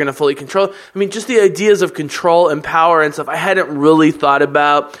 because you're never going to fully control. I mean, just the ideas of control and power and stuff, I hadn't really thought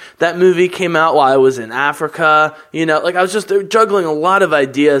about. That movie came out while I was in Africa, I was just juggling a lot of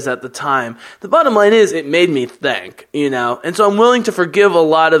ideas at the time. The bottom line is, it made me think, and so I'm willing to forgive a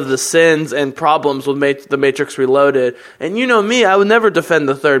lot of the sins and problems with The Matrix Reloaded. And me, I would never defend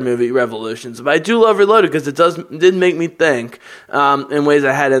the third movie, Revolutions, but I do love Reloaded because it did make me think in ways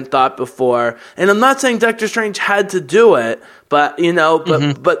I hadn't thought before. And I'm not saying Doctor Strange had to do it, but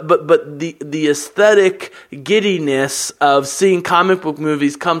but the aesthetic giddiness of seeing comic book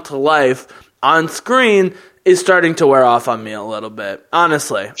movies come to life on screen is starting to wear off on me a little bit.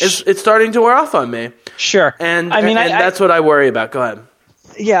 Honestly, it's starting to wear off on me. Sure, and that's what I worry about. Go ahead.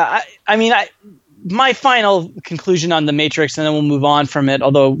 Yeah, my final conclusion on The Matrix, and then we'll move on from it,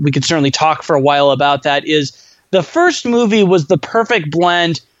 although we could certainly talk for a while about that, is the first movie was the perfect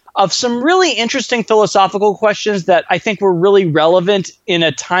blend of some really interesting philosophical questions that I think were really relevant in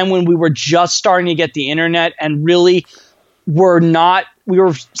a time when we were just starting to get the internet and really we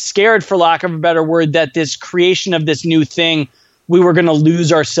were scared, for lack of a better word, that this creation of this new thing, we were going to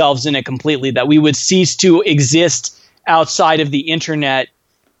lose ourselves in it completely, that we would cease to exist outside of the internet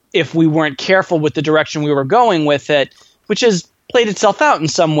if we weren't careful with the direction we were going with it, which has played itself out in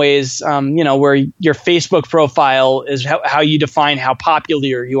some ways, where your Facebook profile is how you define how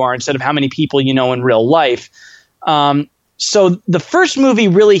popular you are instead of how many people you know in real life. So the first movie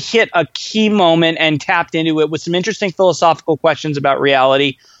really hit a key moment and tapped into it with some interesting philosophical questions about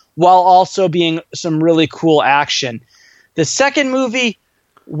reality, while also being some really cool action. The second movie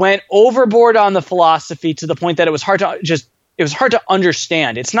went overboard on the philosophy to the point that it was hard to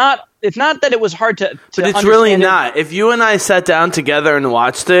understand. It's not that it was hard to but it's really not. If you and I sat down together and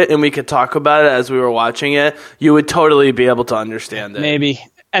watched it, and we could talk about it as we were watching it, you would totally be able to understand it. Maybe.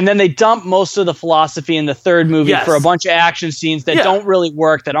 And then they dump most of the philosophy in the third movie for a bunch of action scenes that don't really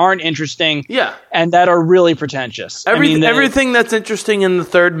work, that aren't interesting, and that are really pretentious. Everything that's interesting in the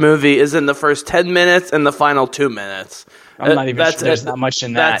third movie is in the first 10 minutes and the final 2 minutes. I'm not even sure there's not much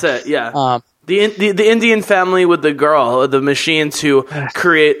in that. That's it, yeah. The Indian family with the girl, the machines who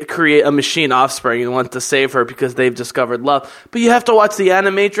create a machine offspring and want to save her because they've discovered love. But you have to watch the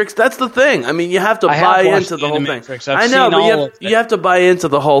Animatrix. That's the thing. I mean, you have to buy into the whole thing. I know, but you have to buy into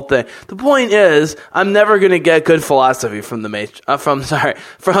the whole thing. The point is, I'm never going to get good philosophy from Marvel.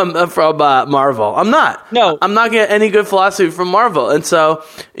 I'm not. No, I'm not getting any good philosophy from Marvel. And so,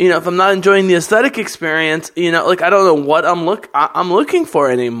 if I'm not enjoying the aesthetic experience, I don't know what I'm looking for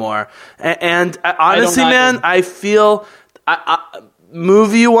anymore. And honestly, man, I feel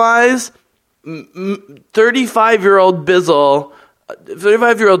movie-wise, 35-year-old Bizzle,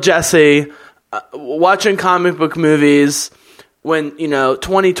 35-year-old Jesse, watching comic book movies when,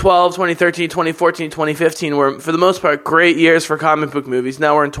 2012, 2013, 2014, 2015 were, for the most part, great years for comic book movies.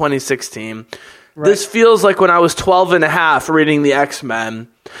 Now we're in 2016. Right. This feels like when I was 12 and a half reading the X-Men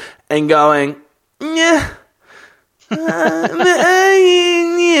and going,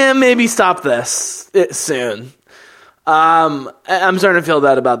 maybe stop this soon. I'm starting to feel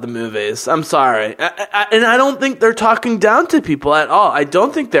that about the movies. I'm sorry. And I don't think they're talking down to people at all. I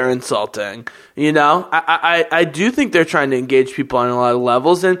don't think they're insulting. I do think they're trying to engage people on a lot of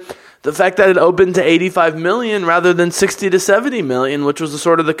levels. And the fact that it opened to 85 million rather than 60 to 70 million, which was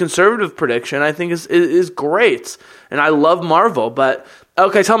sort of the conservative prediction, I think is great. And I love Marvel. But,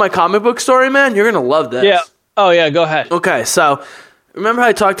 okay, tell my comic book story, man. You're going to love this. Yeah. Oh, yeah, go ahead. Okay, so remember how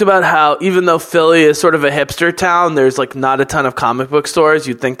I talked about how even though Philly is sort of a hipster town, there's like not a ton of comic book stores.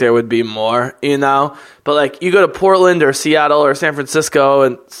 You'd think there would be more, But like you go to Portland or Seattle or San Francisco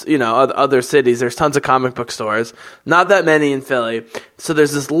and other cities, there's tons of comic book stores. Not that many in Philly. So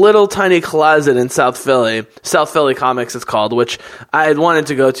there's this little tiny closet in South Philly Comics it's called, which I had wanted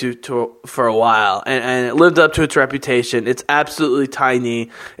to go to for a while, and it lived up to its reputation. It's absolutely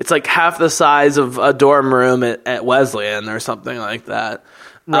tiny. It's like half the size of a dorm room at Wesleyan or something like that.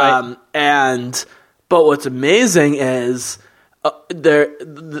 Right. But what's amazing is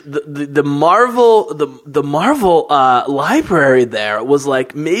the Marvel library there was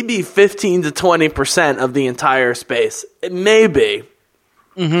like maybe 15 to 20% of the entire space, maybe.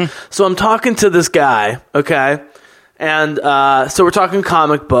 Mm-hmm. So I'm talking to this guy, okay, and so we're talking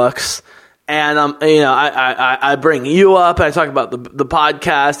comic books. And I bring you up, and I talk about the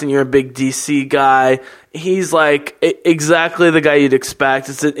podcast, and you're a big DC guy. He's like exactly the guy you'd expect.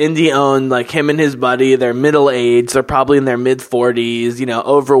 It's an indie-owned, like him and his buddy. They're middle-aged. They're probably in their mid-40s,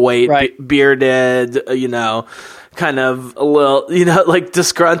 overweight, right. Bearded, kind of a little, like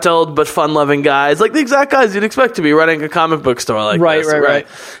disgruntled but fun-loving guys. Like the exact guys you'd expect to be running a comic book store like this. Right.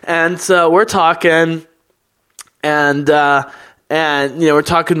 And so we're talking, and we're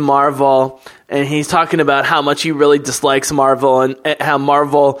talking Marvel, and he's talking about how much he really dislikes Marvel, and how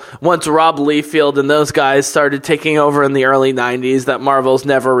Marvel, once Rob Liefeld and those guys started taking over in the early 90s, that Marvel's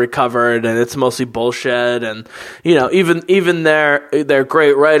never recovered, and it's mostly bullshit. And even their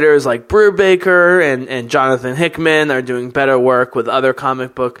great writers like Brubaker and Jonathan Hickman are doing better work with other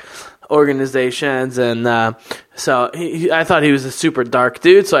comic book organizations. And so I thought he was a super dark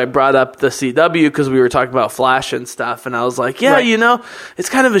dude, so I brought up the CW because we were talking about Flash and stuff, and I was like, it's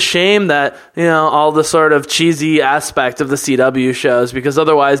kind of a shame that all the sort of cheesy aspect of the CW shows, because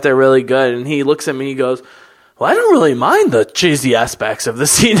otherwise they're really good. And he looks at me, he goes, well, I don't really mind the cheesy aspects of the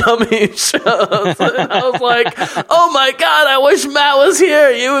CW shows. And I was like, oh my God, I wish Matt was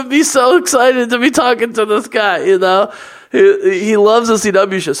here. You would be so excited to be talking to this guy, He loves the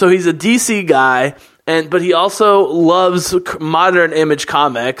CW show. So he's a DC guy, but he also loves modern Image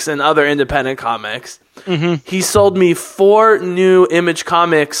Comics and other independent comics. Mm-hmm. He sold me 4 new Image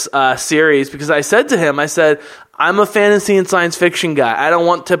Comics series because I said to him, I'm a fantasy and science fiction guy. I don't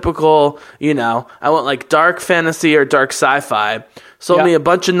want typical, I want like dark fantasy or dark sci-fi. Sold me a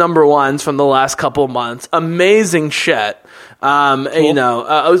bunch of number ones from the last couple months. Amazing shit. Cool.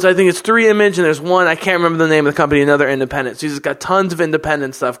 I think it's 3 Image, and there's one, I can't remember the name of the company, another independent. So he's got tons of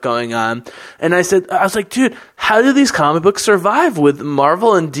independent stuff going on. And I was like, dude, how do these comic books survive with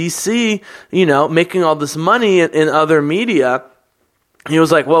Marvel and DC, making all this money in other media? He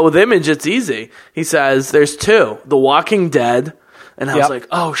was like, well, with Image, it's easy. He says, there's 2, The Walking Dead. And I was like,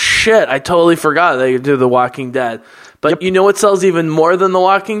 oh shit, I totally forgot they could do The Walking Dead. But you know what sells even more than The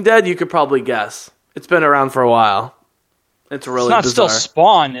Walking Dead? You could probably guess. It's been around for a while. It's really bizarre. It's not still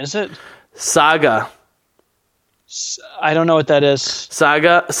Spawn, is it? Saga. I don't know what that is.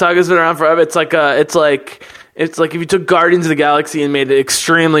 Saga's been around forever. It's like if you took Guardians of the Galaxy and made it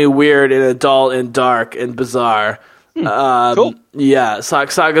extremely weird and adult and dark and bizarre. Cool. Yeah,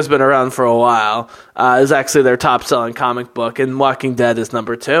 Saga's been around for a while. It's actually their top-selling comic book, and Walking Dead is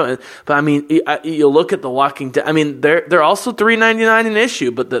number 2. But I mean, you look at The Walking Dead. I mean, they're also $3.99 an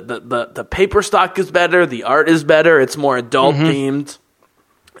issue, but the paper stock is better, the art is better, it's more adult themed,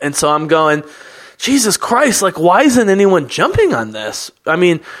 and so I'm going, Jesus Christ! Like, why isn't anyone jumping on this? I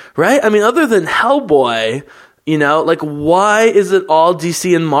mean, right? I mean, other than Hellboy. Why is it all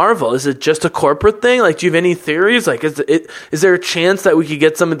DC and Marvel? Is it just a corporate thing? Like, do you have any theories? Like, is there a chance that we could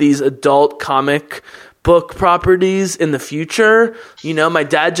get some of these adult comic book properties in the future? My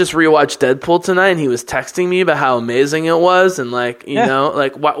dad just rewatched Deadpool tonight, and he was texting me about how amazing it was, and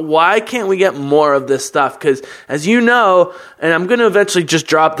why can't we get more of this stuff? Because as you know, and I'm going to eventually just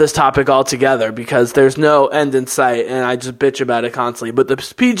drop this topic altogether because there's no end in sight, and I just bitch about it constantly. But the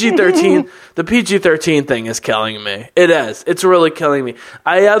PG-13, the PG-13 thing is killing me. It is. It's really killing me.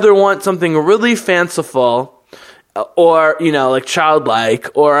 I either want something really fanciful, or like childlike,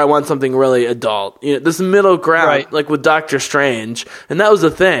 or I want something really adult. This middle ground, right. Like with Doctor Strange, and that was the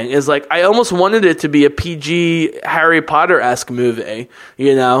thing. Is like I almost wanted it to be a PG Harry Potter-esque movie,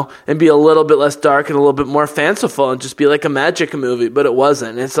 and be a little bit less dark and a little bit more fanciful, and just be like a magic movie. But it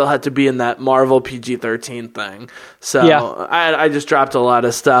wasn't. It still had to be in that Marvel PG-13 thing. So I just dropped a lot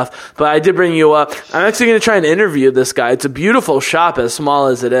of stuff. But I did bring you up. I'm actually going to try and interview this guy. It's a beautiful shop, as small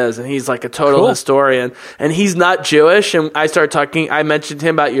as it is, and he's like a total historian, and he's not Jewish. And I mentioned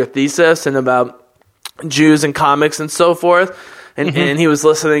him about your thesis and about Jews and comics and so forth, and he was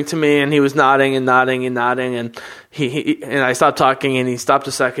listening to me, and he was nodding and I stopped talking, and he stopped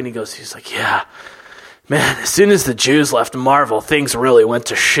a second, he's like, yeah, Man, as soon as the Jews left Marvel, things really went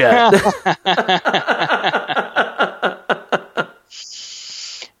to shit.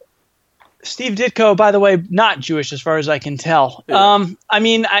 Steve Ditko, by the way, not Jewish as far as I can tell. Yeah.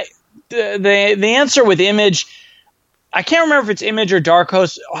 The answer with Image, I can't remember if it's Image or Dark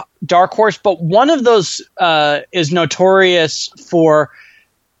Horse, but one of those is notorious for,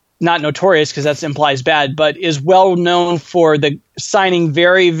 not notorious because that implies bad, but is well known for the signing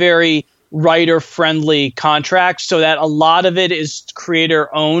very, very writer-friendly contracts, so that a lot of it is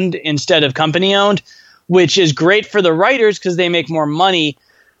creator-owned instead of company-owned, which is great for the writers because they make more money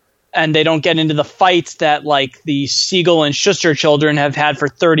and they don't get into the fights that like the Siegel and Schuster children have had for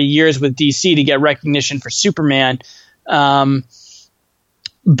 30 years with DC to get recognition for Superman. But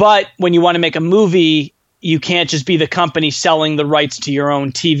when you want to make a movie, you can't just be the company selling the rights to your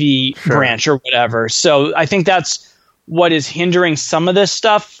own TV branch or whatever. So I think that's what is hindering some of this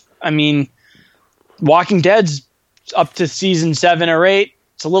stuff. I mean, Walking Dead's up to season 7 or 8.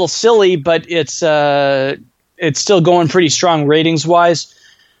 It's a little silly, but it's still going pretty strong ratings wise.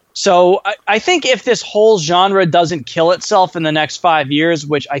 So I think if this whole genre doesn't kill itself in the next 5 years,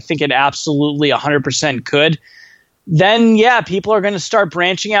 which I think it absolutely 100% could, then yeah, people are going to start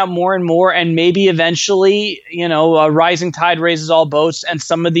branching out more and more, and maybe eventually, a rising tide raises all boats, and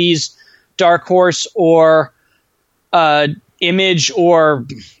some of these Dark Horse or Image or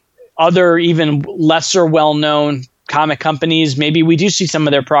other even lesser well-known comic companies, maybe we do see some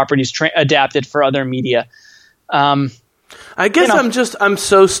of their properties adapted for other media. I guess I'm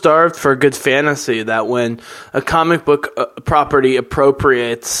so starved for good fantasy that when a comic book property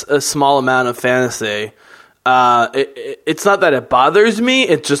appropriates a small amount of fantasy, it's not that it bothers me.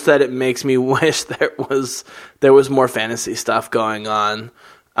 It's just that it makes me wish there was more fantasy stuff going on.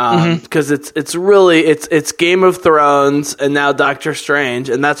 Because it's really Game of Thrones and now Doctor Strange,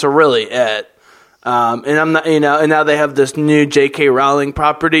 and that's really it. And I'm not, and now they have this new J.K. Rowling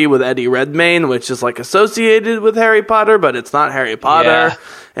property with Eddie Redmayne, which is like associated with Harry Potter, but it's not Harry Potter. Yeah.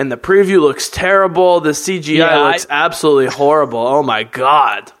 And the preview looks terrible. The CGI looks absolutely horrible. Oh my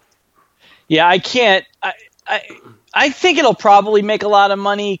God. Yeah, I can't. I think it'll probably make a lot of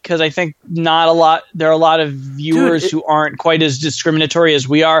money because I think there are a lot of viewers who aren't quite as discriminatory as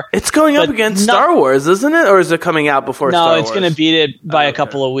we are. It's going up against Star Wars, isn't it? Or is it coming out before Star Wars? No, it's going to beat it by a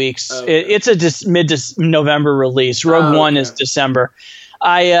couple of weeks. It's a mid-November release. Rogue One is December.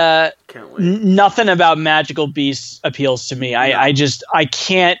 Can't wait. Nothing about magical beasts appeals to me. I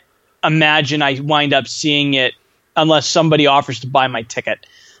can't imagine I wind up seeing it unless somebody offers to buy my ticket.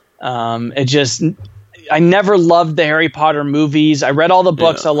 I never loved the Harry Potter movies. I read all the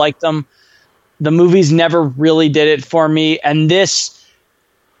books. I liked them. The movies never really did it for me. And this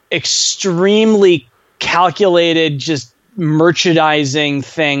extremely calculated just merchandising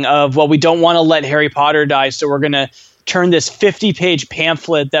thing of, well, we don't want to let Harry Potter die, so we're going to turn this 50-page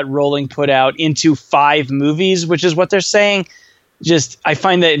pamphlet that Rowling put out into 5 movies, which is what they're saying. I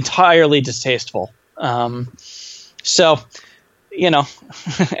find that entirely distasteful.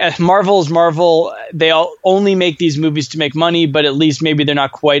 Marvel's Marvel. They all only make these movies to make money, but at least maybe they're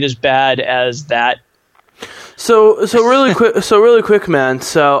not quite as bad as that. So really quick, man.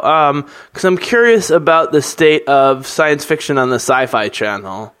 So, because I'm curious about the state of science fiction on the Sci-Fi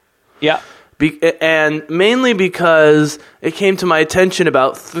Channel. Yeah. And mainly because it came to my attention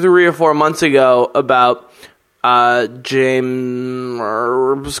about 3 or 4 months ago about James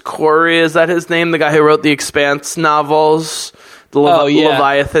Corey, is that his name? The guy who wrote the Expanse novels. The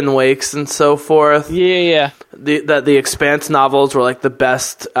Leviathan Wakes and so forth. Yeah. The Expanse novels were like the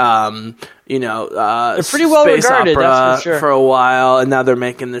best, they're pretty well space regarded, opera that's for sure. For a while, and now they're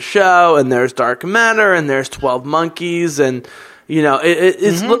making the show, and there's Dark Matter, and there's 12 Monkeys, and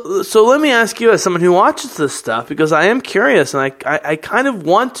it's. So let me ask you, as someone who watches this stuff, because I am curious, and I kind of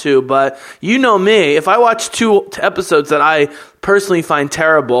want to, but you know me, if I watch 2 episodes that I personally find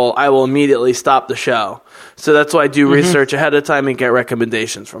terrible, I will immediately stop the show. So that's why I do research ahead of time and get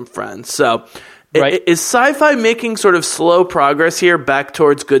recommendations from friends. So is Sci-Fi making sort of slow progress here back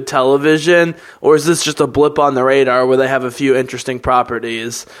towards good television, or is this just a blip on the radar where they have a few interesting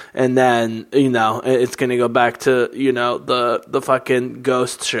properties and then, it's going to go back to, the fucking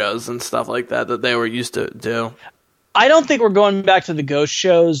ghost shows and stuff like that they were used to do? I don't think we're going back to the ghost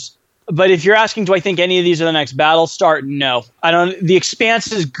shows. But if you're asking, do I think any of these are the next Battlestar? No. I don't. The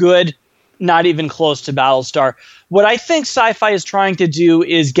Expanse is good. Not even close to Battlestar. What I think Sci-Fi is trying to do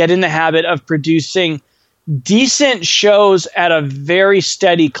is get in the habit of producing decent shows at a very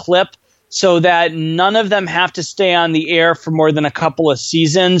steady clip so that none of them have to stay on the air for more than a couple of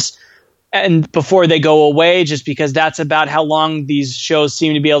seasons and before they go away, just because that's about how long these shows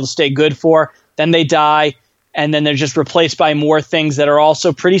seem to be able to stay good for. then they die, and then they're just replaced by more things that are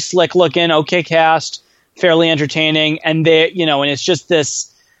also pretty slick looking, okay cast, fairly entertaining, and and it's just this.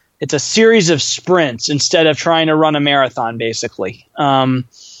 It's a series of sprints instead of trying to run a marathon, basically.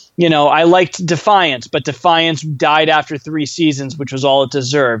 I liked Defiance, but Defiance died after 3 seasons, which was all it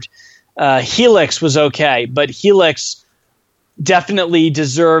deserved. Helix was okay, but Helix definitely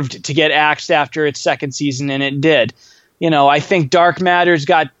deserved to get axed after its 2nd season, and it did. I think Dark Matter's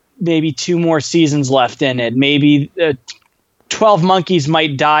got maybe 2 more seasons left in it. Maybe 12 Monkeys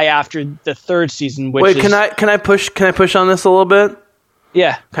might die after the 3rd season. Can I push on this a little bit?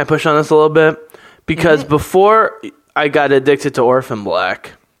 Yeah. Can I push on this a little bit? Because before I got addicted to Orphan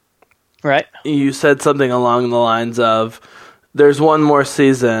Black, right? You said something along the lines of, there's 1 more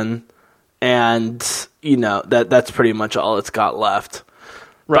season, and, that's pretty much all it's got left.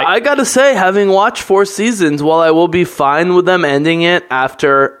 Right. But I got to say, having watched 4 seasons, while I will be fine with them ending it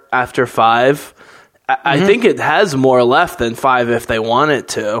after 5, I think it has more left than 5 if they want it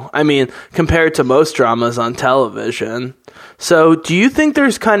to. I mean, compared to most dramas on television. So do you think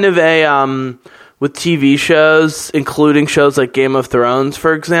there's kind of a, with TV shows, including shows like Game of Thrones,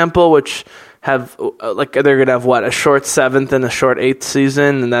 for example, which have, they're going to have, a short 7th and a short 8th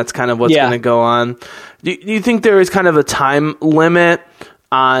season, and that's kind of what's going to go on. Do you think there is kind of a time limit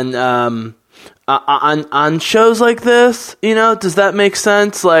on shows like this? Does that make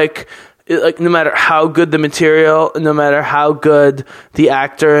sense? No matter how good the material, no matter how good the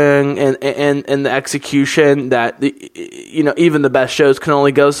acting and the execution, that even the best shows can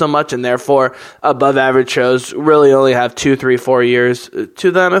only go so much, and therefore above average shows really only have 2, 3, 4 years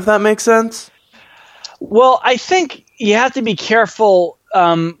to them, if that makes sense. Well, I think you have to be careful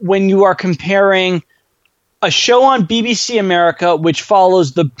when you are comparing a show on BBC America, which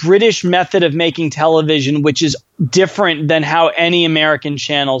follows the British method of making television, which is different than how any American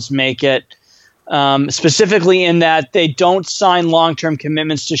channels make it, specifically in that they don't sign long-term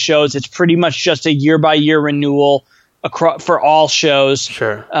commitments to shows. It's pretty much just a year-by-year renewal for all shows.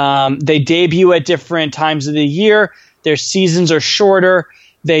 Sure. They debut at different times of the year. Their seasons are shorter.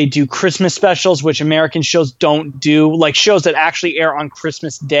 They do Christmas specials, which American shows don't do, like shows that actually air on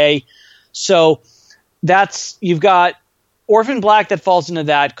Christmas Day. So you've got Orphan Black that falls into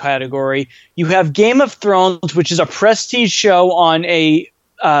that category. You have Game of Thrones, which is a prestige show on a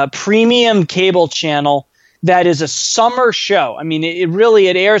premium cable channel that is a summer show. I mean,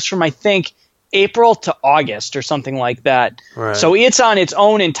 it airs from, I think, April to August or something like that. Right. So it's on its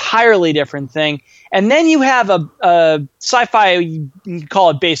own entirely different thing. And then you have a sci-fi, you can call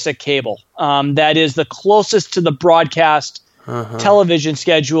it basic cable, that is the closest to the broadcast television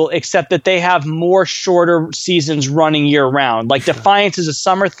schedule, except that they have more shorter seasons running year-round. Like Defiance is a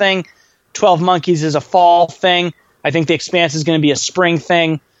summer thing. 12 Monkeys is a fall thing. I think The Expanse is going to be a spring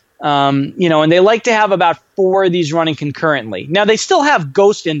thing. And they like to have about 4 of these running concurrently. Now, they still have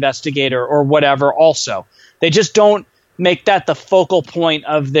Ghost Investigator or whatever also. They just don't make that the focal point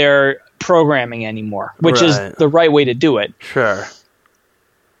of their programming anymore, which is the right way to do it. Sure.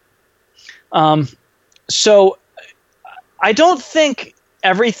 So I don't think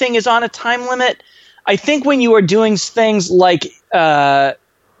everything is on a time limit. I think when you are doing things like The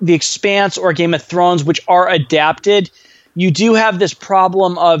Expanse or Game of Thrones, which are adapted, you do have this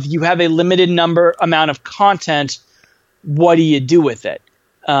problem of you have a limited amount of content. What do you do with it?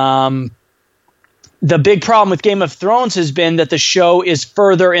 The big problem with Game of Thrones has been that the show is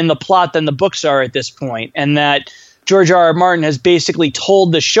further in the plot than the books are at this point, and that George R.R. Martin has basically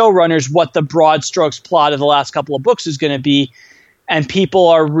told the showrunners what the broad strokes plot of the last couple of books is going to be, and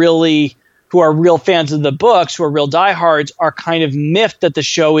people who are real fans of the books, who are real diehards, are kind of miffed that the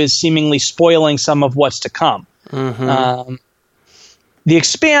show is seemingly spoiling some of what's to come. The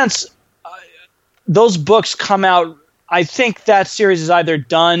Expanse, those books come out, I think that series is either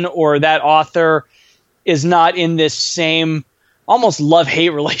done or that author is not in this same almost love-hate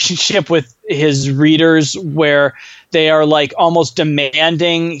relationship with his readers, where they are like almost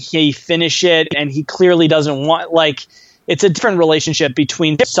demanding he finish it, and he clearly doesn't want, like, it's a different relationship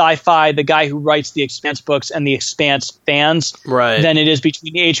between Sci-Fi, the guy who writes the Expanse books, and the Expanse fans, than it is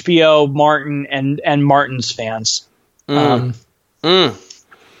between HBO, Martin, and Martin's fans. Man,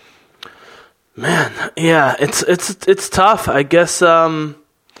 yeah, it's tough. I guess I'm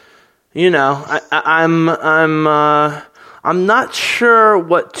not sure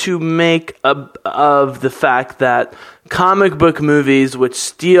what to make of the fact that comic book movies, which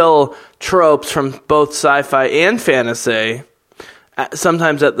steal tropes from both sci-fi and fantasy,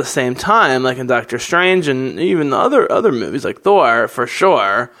 sometimes at the same time, like in Doctor Strange and even other movies like Thor, for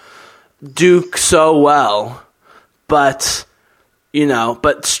sure, do so well. But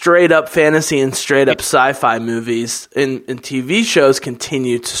but straight up fantasy and straight up sci-fi movies and TV shows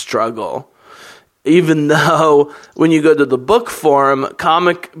continue to struggle. Even though when you go to the book form,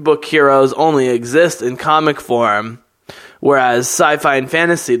 comic book heroes only exist in comic form, whereas sci-fi and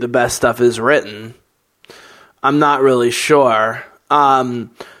fantasy, the best stuff is written. I'm not really sure.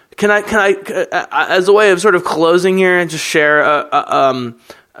 Can I, as a way of sort of closing here, and just share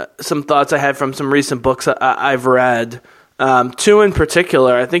some thoughts I had from some recent books I've read. Two in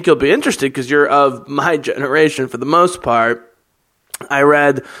particular, I think you'll be interested because you're of my generation for the most part. I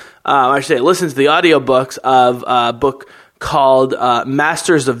read, listened to the audiobooks of a book called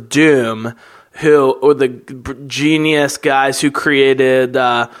Masters of Doom, who were the genius guys who created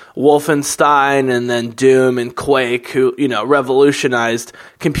Wolfenstein and then Doom and Quake, who revolutionized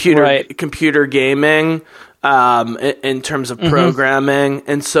computer gaming in terms of programming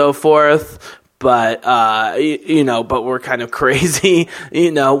and so forth. But but we're kind of crazy,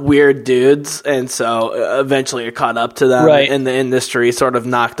 weird dudes, and so eventually it caught up to them, and the industry sort of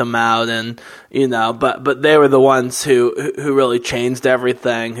knocked them out, and but they were the ones who really changed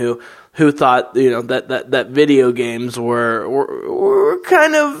everything. Who thought that video games were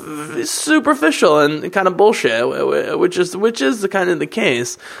kind of superficial and kind of bullshit, which is the kind of the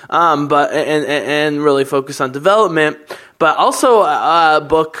case, but and really focus on development, but also a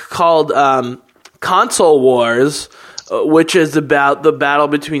book called Console Wars, which is about the battle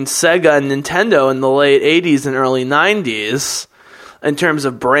between Sega and Nintendo in the late 80s and early 90s in terms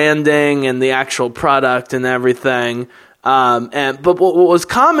of branding and the actual product and everything. But what was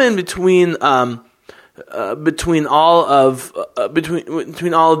common between all of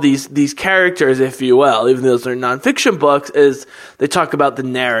these characters, if you will, even though those are nonfiction books, is they talk about the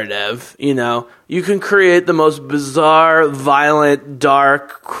narrative. You can create the most bizarre, violent,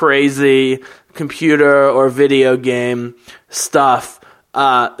 dark, crazy computer or video game stuff,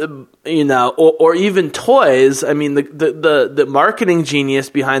 or even toys. I mean, the marketing genius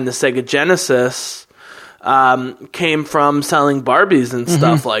behind the Sega Genesis came from selling Barbies and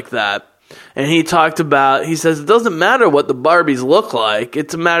stuff like that. And he says it doesn't matter what the Barbies look like,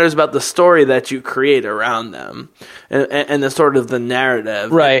 it matters about the story that you create around them and the sort of the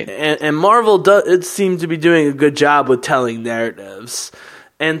narrative. Right. And Marvel it seemed to be doing a good job with telling narratives.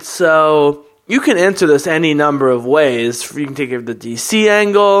 And so you can answer this any number of ways. You can take it from the DC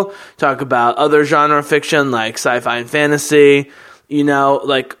angle, talk about other genre fiction like sci-fi and fantasy,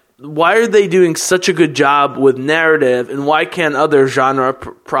 why are they doing such a good job with narrative, and why can't other genre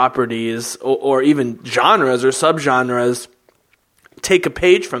properties or even genres or subgenres take a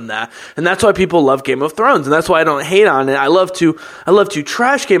page from that? And that's why people love Game of Thrones, and that's why I don't hate on it. I love to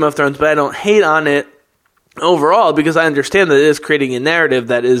trash Game of Thrones, but I don't hate on it overall because I understand that it is creating a narrative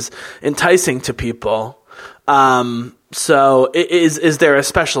that is enticing to people. So is there a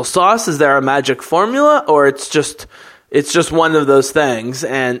special sauce? Is there a magic formula, or it's just one of those things,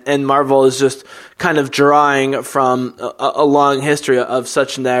 and Marvel is just kind of drawing from a long history of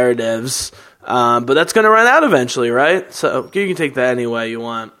such narratives. But that's going to run out eventually, right? So you can take that any way you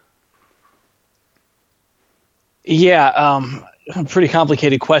want. Yeah, a pretty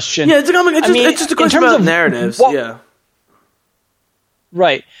complicated question. Yeah, it's just a question about narratives. Yeah.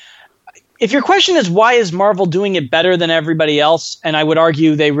 Right. If your question is why is Marvel doing it better than everybody else, and I would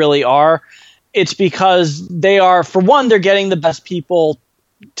argue they really are, it's because they are, for one, they're getting the best people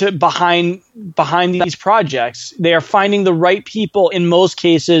behind these projects. They are finding the right people in most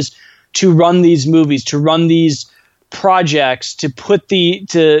cases to run these movies, to run these projects,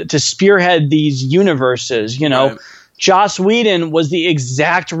 to spearhead these universes. Right. Joss Whedon was the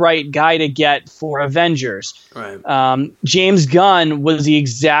exact right guy to get for Avengers. Right. James Gunn was the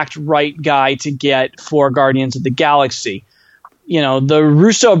exact right guy to get for Guardians of the Galaxy. The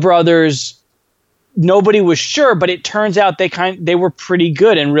Russo brothers, nobody was sure, but it turns out they were pretty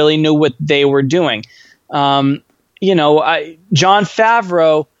good and really knew what they were doing. Jon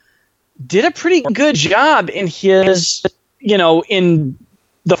Favreau did a pretty good job in his, in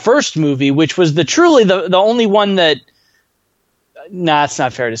the first movie, which was truly the only one that. Nah, it's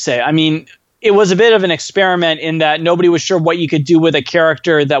not fair to say. I mean, it was a bit of an experiment in that nobody was sure what you could do with a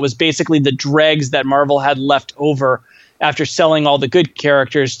character that was basically the dregs that Marvel had left over after selling all the good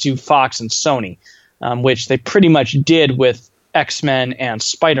characters to Fox and Sony. Which they pretty much did with X-Men and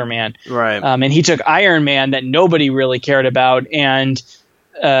Spider-Man. Right. And he took Iron Man that nobody really cared about and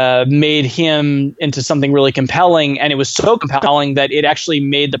made him into something really compelling. And it was so compelling that it actually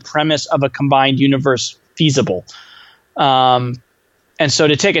made the premise of a combined universe feasible. And so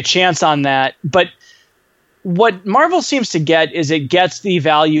to take a chance on that. But what Marvel seems to get is it gets the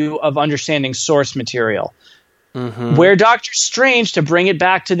value of understanding source material. Where Doctor Strange, to bring it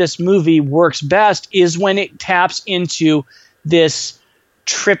back to this movie, works best is when it taps into this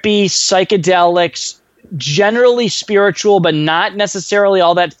trippy, psychedelic, generally spiritual, but not necessarily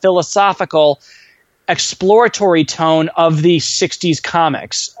all that philosophical, exploratory tone of the 60s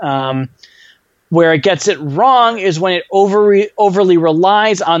comics. Where it gets it wrong is when it overly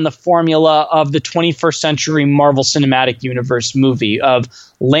relies on the formula of the 21st century Marvel Cinematic Universe movie of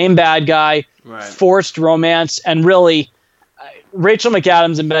lame bad guy, forced romance, and really Rachel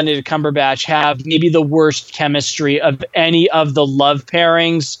McAdams and Benedict Cumberbatch have maybe the worst chemistry of any of the love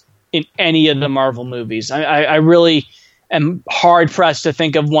pairings in any of the Marvel movies. I really am hard-pressed to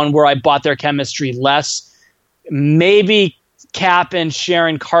think of one where I bought their chemistry less. Maybe Cap and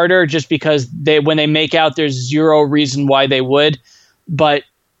Sharon Carter, just because when they make out, there's zero reason why they would, but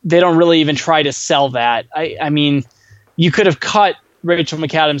they don't really even try to sell that. I mean, you could have cut Rachel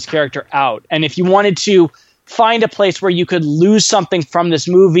McAdams' character out, and if you wanted to find a place where you could lose something from this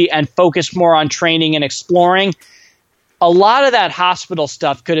movie and focus more on training and exploring, a lot of that hospital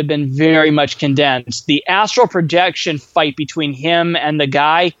stuff could have been very much condensed. The astral projection fight between him and the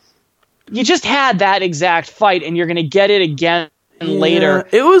guy, you just had that exact fight, and you're going to get it again later.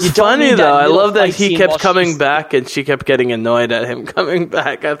 It was funny, though. I love that he kept coming back, and she kept getting annoyed at him coming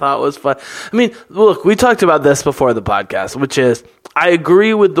back. I thought it was fun. I mean, look, we talked about this before the podcast, which is, I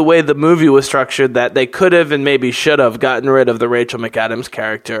agree with the way the movie was structured, that they could have and maybe should have gotten rid of the Rachel McAdams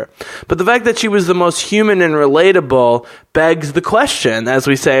character. But the fact that she was the most human and relatable begs the question, as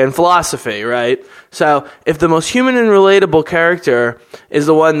we say in philosophy, right? So if the most human and relatable character is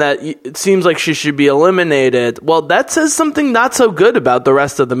the one that it seems like she should be eliminated, well, that says something not so good about the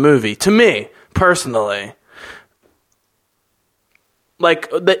rest of the movie, to me, personally. Like,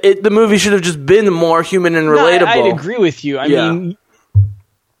 the movie should have just been more human and relatable. No, I'd agree with you. I mean...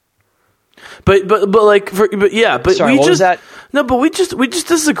 But Sorry, we what was that? No, but we just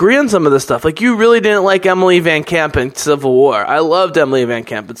disagree on some of this stuff. Like, you really didn't like Emily Van Camp in Civil War. I loved Emily Van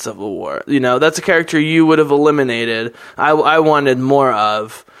Camp in Civil War. You know, that's a character you would have eliminated. I wanted more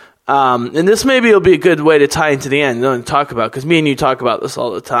of. And this maybe will be a good way to tie into the end and talk about, because me and you talk about this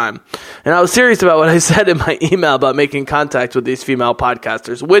all the time. And I was serious about what I said in my email about making contact with these female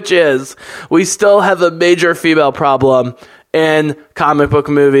podcasters, which is, we still have a major female problem in comic book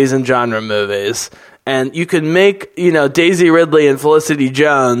movies and genre movies. And you could make, Daisy Ridley and Felicity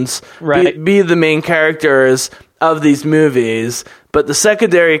Jones be the main characters of these movies, but the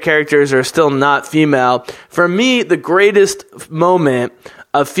secondary characters are still not female. For me, the greatest moment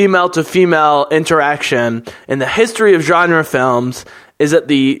of female-to-female interaction in the history of genre films is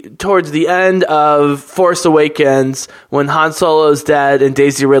towards the end of Force Awakens, when Han Solo's dead and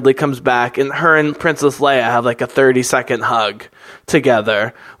Daisy Ridley comes back, and her and Princess Leia have like a 30-second hug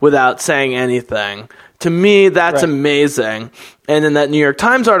together without saying anything. To me, that's amazing. And in that New York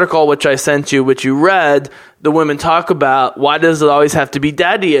Times article, which I sent you, which you read, the women talk about, why does it always have to be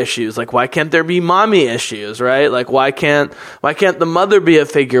daddy issues? Like, why can't there be mommy issues, right? Like, why can't the mother be a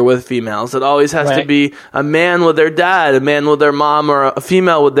figure with females? It always has to be a man with their dad, a man with their mom, or a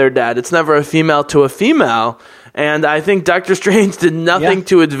female with their dad. It's never a female to a female. And I think Doctor Strange did nothing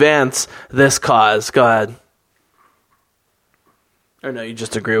to advance this cause. Go ahead. Or no, you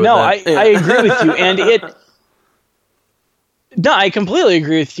just agree with that? No, I agree with you. And I completely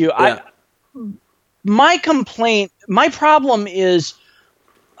agree with you. Yeah. My problem is,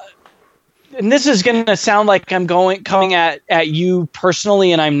 and this is going to sound like I'm coming at you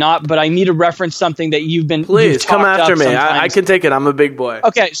personally, and I'm not, but I need to reference something that Please, come after me. I can take it. I'm a big boy.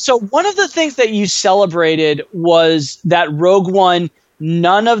 Okay, so one of the things that you celebrated was that Rogue One,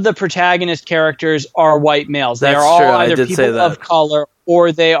 none of the protagonist characters are white males. They are all either people of color,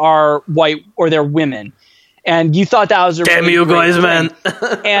 or they are white, or they're women. And you thought that was a damn you guys, man.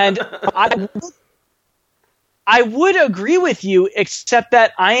 And I would agree with you, except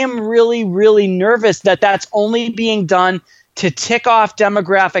that I am really, really nervous that that's only being done to tick off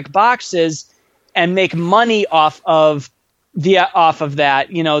demographic boxes and make money off of that.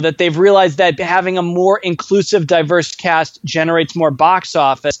 That they've realized that having a more inclusive, diverse cast generates more box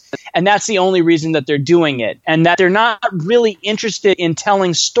office, and that's the only reason that they're doing it, and that they're not really interested in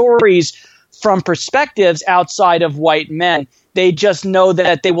telling stories from perspectives outside of white men. They just know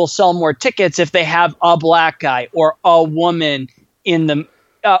that they will sell more tickets if they have a black guy or a woman in the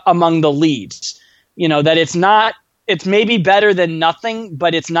among the leads. That it's maybe better than nothing,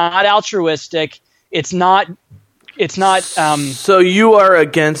 but it's not altruistic. It's not. So you are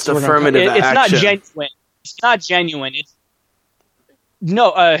against affirmative action. It's not genuine. It's not genuine.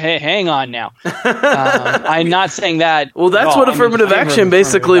 No, hey, hang on now. I'm not saying that. Well, that's what affirmative action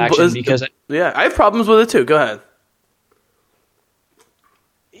basically is. Because I have problems with it too. Go ahead.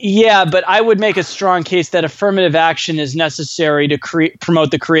 Yeah, but I would make a strong case that affirmative action is necessary to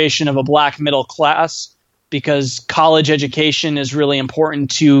promote the creation of a black middle class, because college education is really important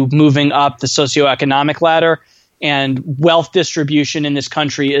to moving up the socioeconomic ladder, and wealth distribution in this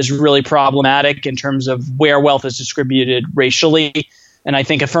country is really problematic in terms of where wealth is distributed racially. And I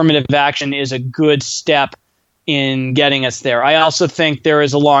think affirmative action is a good step in getting us there. I also think there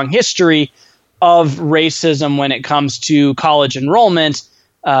is a long history of racism when it comes to college enrollment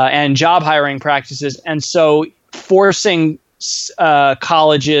and job hiring practices. And so forcing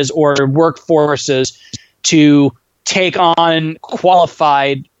colleges or workforces to take on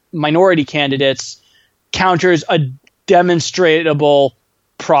qualified minority candidates counters a demonstrable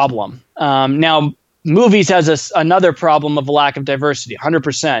problem. Now, movies has another problem of a lack of diversity,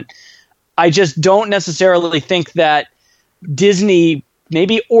 100%. I just don't necessarily think that Disney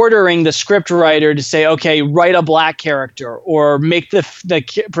maybe ordering the script writer to say, okay, write a black character or make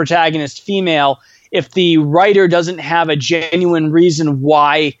the protagonist female, if the writer doesn't have a genuine reason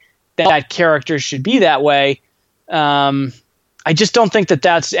why that character should be that way, I just don't think that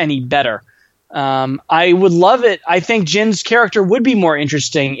that's any better. I would love it. I think Jin's character would be more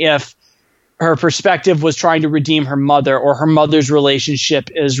interesting if her perspective was trying to redeem her mother, or her mother's relationship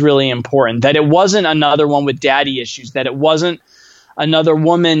is really important, that it wasn't another one with daddy issues, that it wasn't another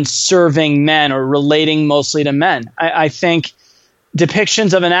woman serving men or relating mostly to men. I think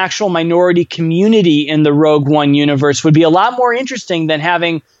depictions of an actual minority community in the Rogue One universe would be a lot more interesting than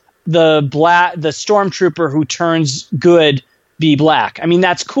having the stormtrooper who turns good be black. I mean,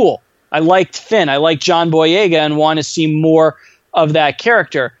 that's cool. I liked Finn. I liked John Boyega and want to see more of that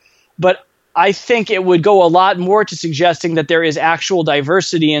character. But I think it would go a lot more to suggesting that there is actual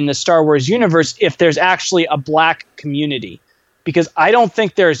diversity in the Star Wars universe if there's actually a black community. Because I don't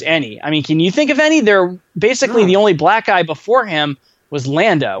think there's any. I mean, can you think of any? The only black guy before him was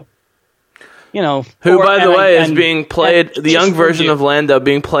Lando. Who, by the way, is being played, the young version of Lando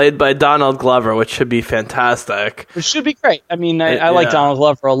being played by Donald Glover, which should be fantastic. Which should be great. I mean, I like Donald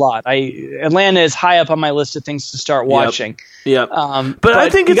Glover a lot. Atlanta is high up on my list of things to start watching. Yep. But I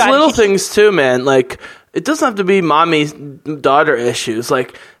think it's little things too, man. Like, it doesn't have to be mommy-daughter issues.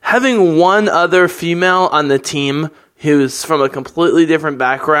 Like, having one other female on the team who's from a completely different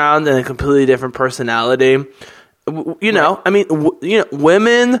background and a completely different personality.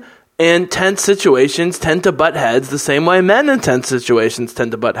 Women in tense situations tend to butt heads the same way men in tense situations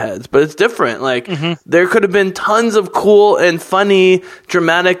tend to butt heads, but it's different. Like, there could have been tons of cool and funny,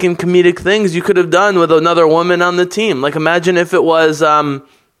 dramatic and comedic things you could have done with another woman on the team. Like, imagine if it was, I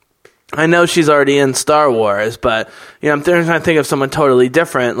know she's already in Star Wars, but, I'm trying to think of someone totally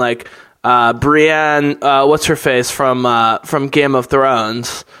different, like, Brienne, what's her face from Game of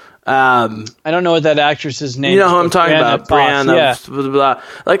Thrones? I don't know what that actress's name is. You know who I'm talking about? Brienne. Yeah. Blah, blah, blah.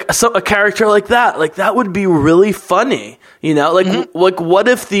 Like, so a character like that would be really funny. Like what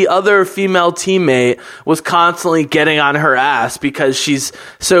if the other female teammate was constantly getting on her ass because she's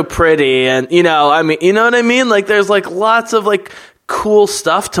so pretty and, you know what I mean? Like, there's like lots of like cool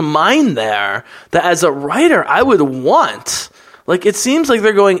stuff to mine there that as a writer I would want. Like, it seems like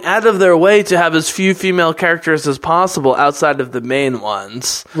they're going out of their way to have as few female characters as possible outside of the main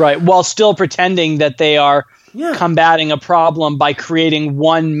ones. Right, while still pretending that they are combating a problem by creating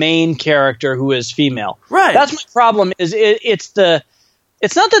one main character who is female. Right. That's my problem, is it's not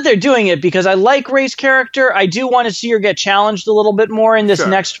that they're doing it because I like Rey's character. I do want to see her get challenged a little bit more in this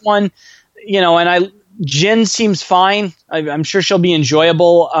next one. And Jyn seems fine. I'm sure she'll be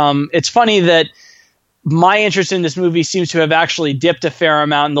enjoyable. It's funny that my interest in this movie seems to have actually dipped a fair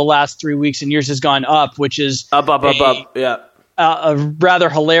amount in the last 3 weeks, and yours has gone up, which is up. Yeah, a rather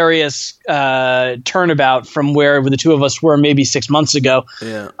hilarious turnabout from where the two of us were maybe 6 months ago.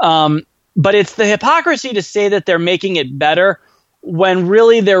 Yeah. But it's the hypocrisy to say that they're making it better when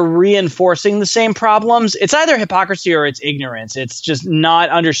really they're reinforcing the same problems. It's either hypocrisy or it's ignorance. It's just not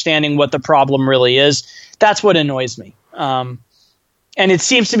understanding what the problem really is. That's what annoys me. And it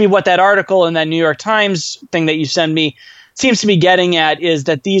seems to be what that article in that New York Times thing that you send me seems to be getting at, is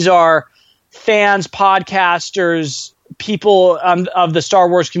that these are fans, podcasters, people of the Star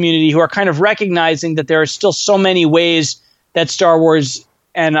Wars community who are kind of recognizing that there are still so many ways that Star Wars,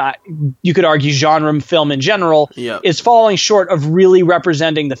 and you could argue genre film in general, is falling short of really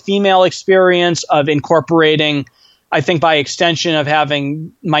representing the female experience, of incorporating, I think by extension, of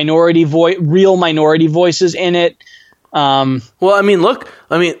having real minority voices in it. Well, look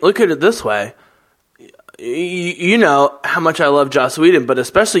at it this way. you know how much I love Joss Whedon, but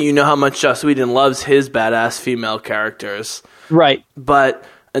especially you know how much Joss Whedon loves his badass female characters. Right. But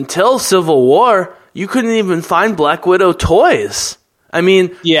until Civil War, you couldn't even find Black Widow toys. I mean,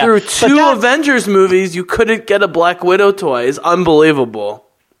 through two Avengers movies, you couldn't get a Black Widow toy. It's unbelievable.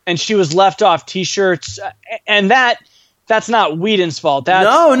 And she was left off T-shirts, and that's not Whedon's fault.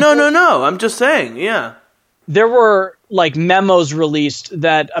 No. I'm just saying, yeah. There were like memos released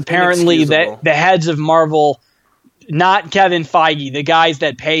that apparently the heads of Marvel, not Kevin Feige, the guys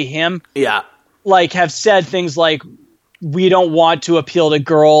that pay him, like have said things like, we don't want to appeal to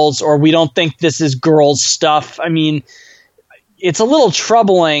girls, or we don't think this is girls stuff. I mean, it's a little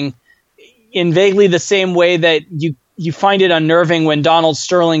troubling in vaguely the same way that you find it unnerving when Donald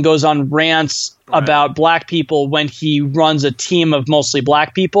Sterling goes on rants about black people when he runs a team of mostly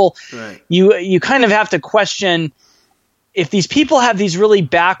black people. Right. You kind of have to question if these people have these really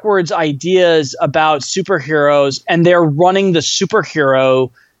backwards ideas about superheroes and they're running the superhero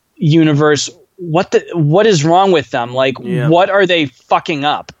universe. What is wrong with them? Like, what are they fucking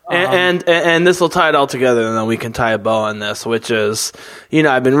up? And this will tie it all together, and then we can tie a bow on this, which is,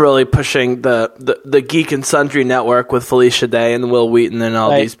 I've been really pushing the Geek and Sundry network with Felicia Day and Will Wheaton and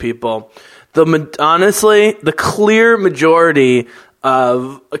all these people. Honestly, the clear majority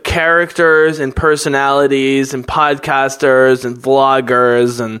of characters and personalities and podcasters and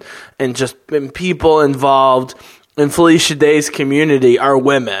vloggers and just people involved in Felicia Day's community are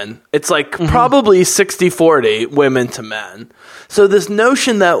women. It's like probably 60-40 women to men. So this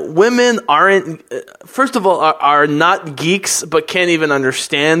notion that women aren't, first of all, are not geeks but can't even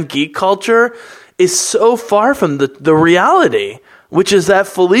understand geek culture is so far from the reality, which is that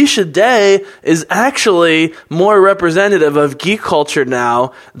Felicia Day is actually more representative of geek culture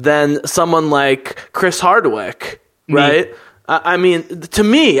now than someone like Chris Hardwick, right? I mean, to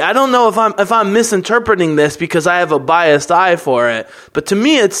me, I don't know if I'm misinterpreting this because I have a biased eye for it, but to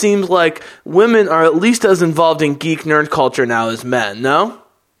me it seems like women are at least as involved in geek nerd culture now as men, no?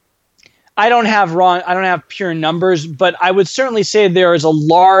 I don't have pure numbers, but I would certainly say there is a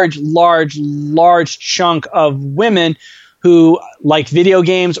large chunk of women who like video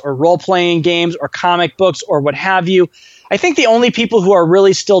games or role-playing games or comic books or what have you. I think the only people who are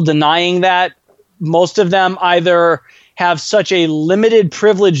really still denying that, most of them either have such a limited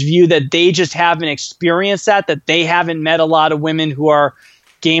privilege view that they just haven't experienced that they haven't met a lot of women who are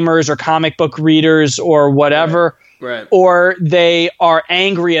gamers or comic book readers or whatever. Right. Or they are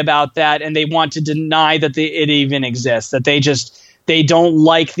angry about that and they want to deny that it even exists, that they don't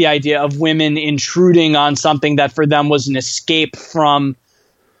like the idea of women intruding on something that for them was an escape from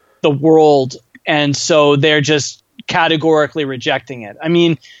the world. And so they're just categorically rejecting it. I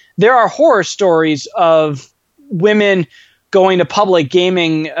mean, there are horror stories of women going to public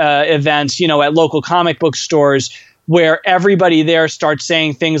gaming events, at local comic book stores where everybody there starts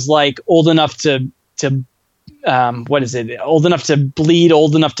saying things like old enough to old enough to bleed,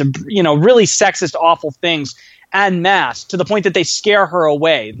 old enough to, really sexist, awful things en masse to the point that they scare her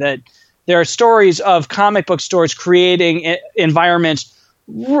away. That there are stories of comic book stores creating environments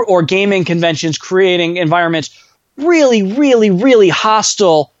or gaming conventions creating environments really, really, really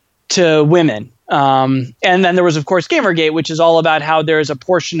hostile to women. And then there was, of course, Gamergate, which is all about how there's a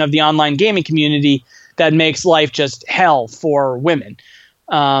portion of the online gaming community that makes life just hell for women.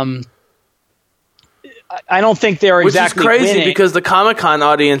 I don't think they're exactly winning. Which is crazy winning. Because the Comic-Con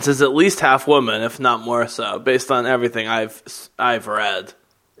audience is at least half women, if not more so, based on everything I've read.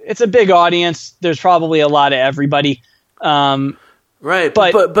 It's a big audience. There's probably a lot of everybody. Right,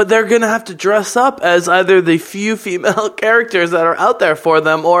 but they're going to have to dress up as either the few female characters that are out there for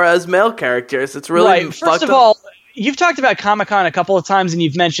them or as male characters. It's really right. First of all, you've talked about Comic-Con a couple of times and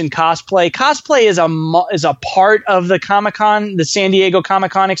you've mentioned cosplay. Cosplay is a part of the Comic-Con, the San Diego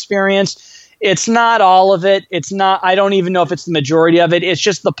Comic-Con experience. It's not all of it. It's not. I don't even know if it's the majority of it. It's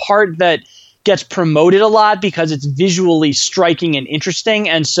just the part that gets promoted a lot because it's visually striking and interesting.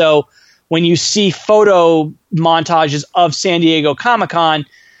 And so when you see photo montages of San Diego Comic-Con,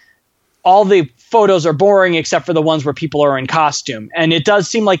 all the photos are boring except for the ones where people are in costume. And it does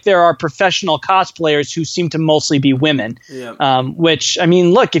seem like there are professional cosplayers who seem to mostly be women. Yeah. Which, I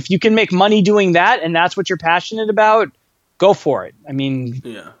mean, look, if you can make money doing that and that's what you're passionate about, go for it. I mean,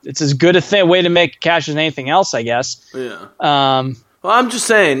 it's as good a way to make cash as anything else, I guess. Yeah. Well, I'm just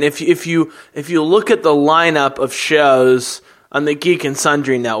saying, if you look at the lineup of shows on the Geek and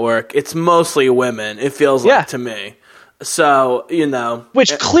Sundry network, it's mostly women, it feels like to me. So,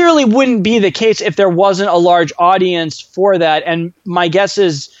 Which clearly wouldn't be the case if there wasn't a large audience for that. And my guess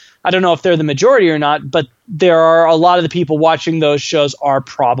is, I don't know if they're the majority or not, but there are a lot of the people watching those shows are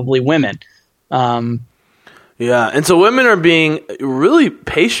probably women. Yeah, and so women are being really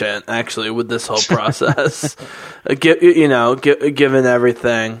patient, actually, with this whole process, given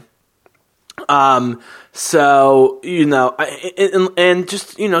everything. So, and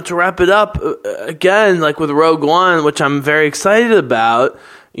just, to wrap it up, again, like with Rogue One, which I'm very excited about,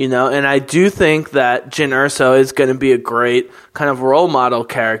 and I do think that Jyn Erso is going to be a great kind of role model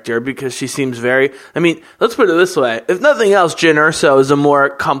character because she seems let's put it this way. If nothing else, Jyn Erso is a more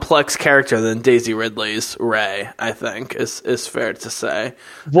complex character than Daisy Ridley's Rey, I think, is fair to say.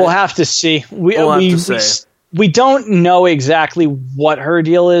 We'll have to see. We don't know exactly what her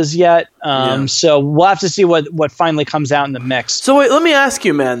deal is yet, so we'll have to see what finally comes out in the mix. So wait, let me ask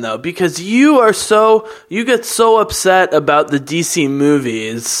you, man, though, because you get so upset about the DC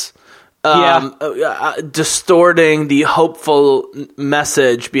movies distorting the hopeful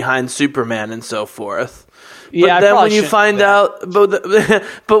message behind Superman and so forth. But then when you find out,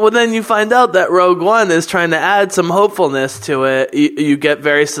 but then you find out that Rogue One is trying to add some hopefulness to it, you get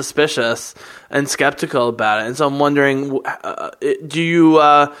very suspicious and skeptical about it. And so I'm wondering, do you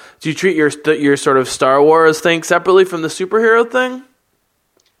treat your sort of Star Wars thing separately from the superhero thing?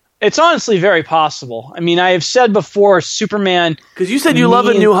 It's honestly very possible. I mean, I have said before, Superman, because you said you love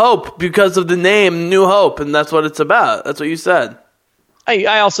A New Hope because of the name New Hope, and that's what it's about. That's what you said.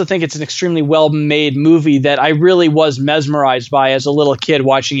 I also think it's an extremely well-made movie that I really was mesmerized by as a little kid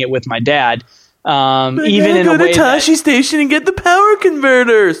watching it with my dad. Even in a way, go to Tashi Station and get the power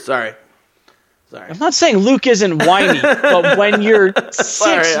converters. Sorry. I'm not saying Luke isn't whiny, but when you're 6,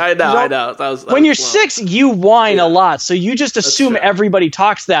 sorry, I know. When you're 6, you whine a lot, so you just assume everybody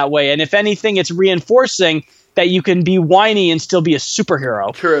talks that way, and if anything, it's reinforcing that you can be whiny and still be a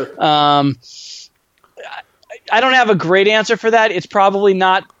superhero. True. I don't have a great answer for that. It's probably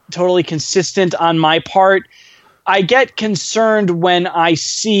not totally consistent on my part. I get concerned when I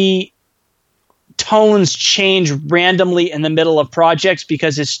see tones change randomly in the middle of projects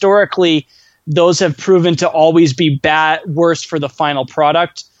because historically those have proven to always be worse for the final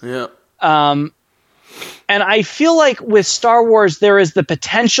product. Yeah. And I feel like with Star Wars, there is the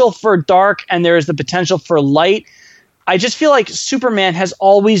potential for dark and there is the potential for light. I just feel like Superman has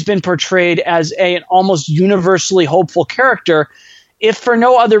always been portrayed as an almost universally hopeful character, if for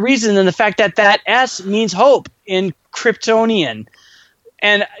no other reason than the fact that S means hope in Kryptonian.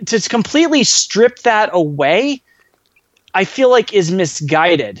 And to completely strip that away, I feel like is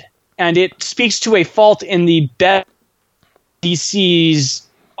misguided. And it speaks to a fault in the DC's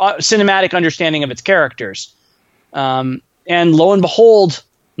cinematic understanding of its characters. And lo and behold,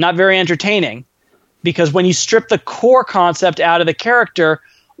 not very entertaining. Because when you strip the core concept out of the character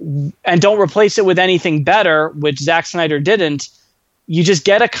and don't replace it with anything better, which Zack Snyder didn't, you just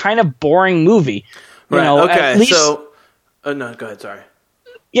get a kind of boring movie. Right. Okay. No, go ahead. Sorry.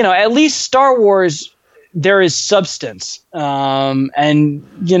 At least Star Wars, there is substance. And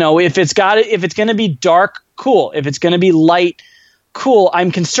if it's going to be dark, cool. If it's going to be light, cool.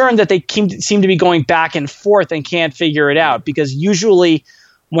 I'm concerned that they seem to be going back and forth and can't figure it out because usually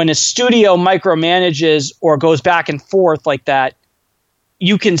when a studio micromanages or goes back and forth like that,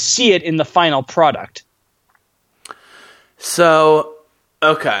 you can see it in the final product. So,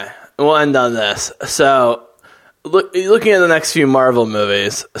 okay, we'll end on this. So, looking at the next few Marvel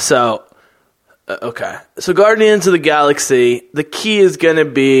movies. So, So Guardians of the Galaxy, the key is going to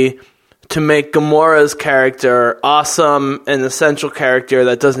be to make Gamora's character awesome and a central character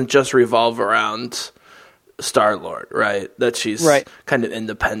that doesn't just revolve around Star-Lord, right? That she's kind of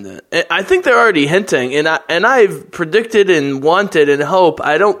independent. And I think they're already hinting, and I've predicted and wanted and hope.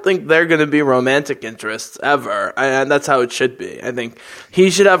 I don't think they're going to be romantic interests ever, and that's how it should be. I think he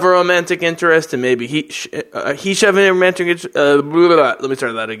should have a romantic interest, and maybe he should have a romantic interest. Let me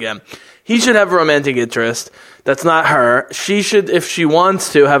start that again. He should have a romantic interest that's not her. She should, if she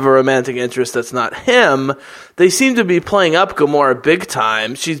wants to, have a romantic interest that's not him. They seem to be playing up Gamora big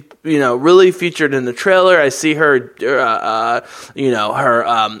time. She's, really featured in the trailer. I see her, her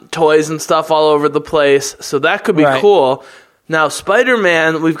toys and stuff all over the place. So that could be cool. Now,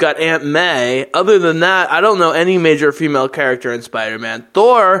 Spider-Man, we've got Aunt May. Other than that, I don't know any major female character in Spider-Man.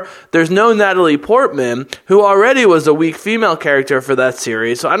 Thor, there's no Natalie Portman, who already was a weak female character for that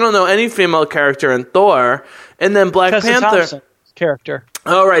series. So I don't know any female character in Thor. And then Black Panther. Thompson character.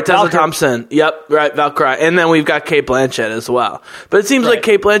 Oh, right, Tessa Thompson. Yep, right, Valkyrie. And then we've got Cate Blanchett as well. But it seems like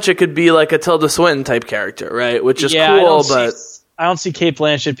Cate Blanchett could be like a Tilda Swinton type character, right? Which is cool, but I don't see Cate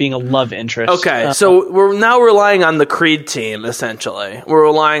Blanchett being a love interest. Okay, so we're now relying on the Creed team, essentially. We're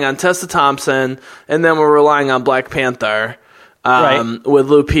relying on Tessa Thompson, and then we're relying on Black Panther with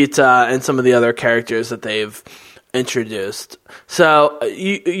Lupita and some of the other characters that they've introduced. So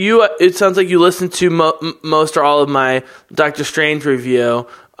you it sounds like you listened to most or all of my Doctor Strange review.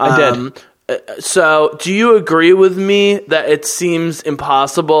 I did. So do you agree with me that it seems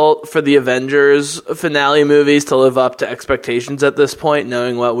impossible for the Avengers finale movies to live up to expectations at this point,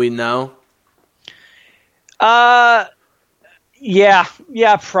 knowing what we know? Yeah,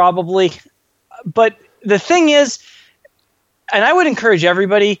 probably. But the thing is, and I would encourage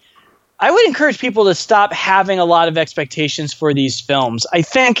people to stop having a lot of expectations for these films. I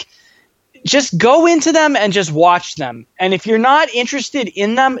think just go into them and just watch them. And if you're not interested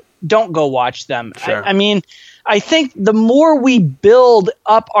in them, don't go watch them. Sure. I mean, I think the more we build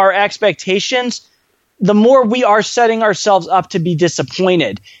up our expectations, the more we are setting ourselves up to be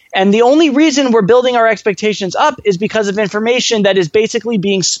disappointed. And the only reason we're building our expectations up is because of information that is basically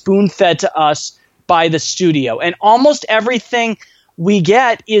being spoon-fed to us by the studio. And almost everything we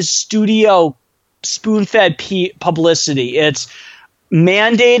get is studio spoon-fed publicity. It's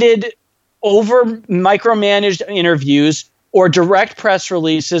mandated, over micromanaged interviews or direct press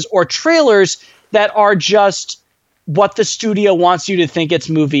releases or trailers that are just what the studio wants you to think its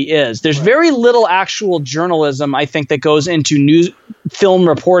movie is. There's very little actual journalism, I think, that goes into news film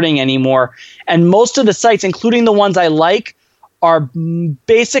reporting anymore. And most of the sites, including the ones I like, are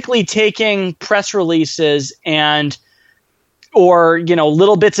basically taking press releases or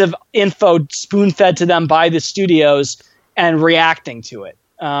little bits of info spoon-fed to them by the studios and reacting to it.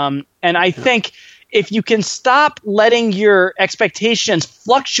 And I think if you can stop letting your expectations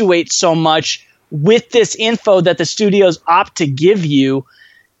fluctuate so much with this info that the studios opt to give you,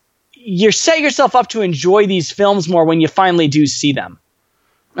 you set yourself up to enjoy these films more when you finally do see them.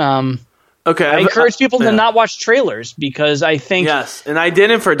 Okay, I encourage people to not watch trailers because I think... Yes, and I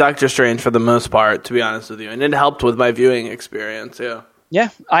didn't for Doctor Strange for the most part, to be honest with you, and it helped with my viewing experience, yeah. Yeah,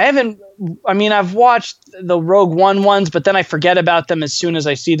 I've watched the Rogue One ones, but then I forget about them as soon as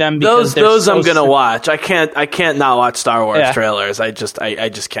I see them. Because those I'm gonna watch. I can't not watch Star Wars trailers. I just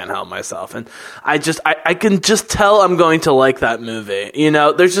can't help myself, and I can just tell I'm going to like that movie.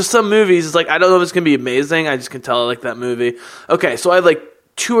 There's just some movies. It's like I don't know if it's gonna be amazing. I just can tell I like that movie. Okay, so I have like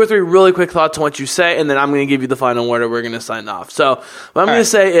 2 or 3 really quick thoughts on what you say, and then I'm going to give you the final word, and we're going to sign off. So what I'm going to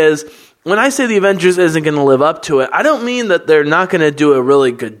say is, when I say the Avengers isn't going to live up to it, I don't mean that they're not going to do a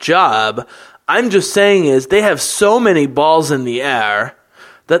really good job. I'm just saying is they have so many balls in the air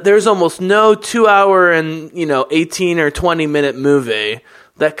that there's almost no 2 hour and 18 or 20 minute movie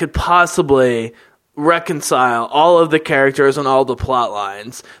that could possibly reconcile all of the characters and all the plot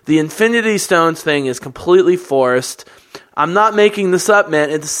lines. The Infinity Stones thing is completely forced. I'm not making this up, man.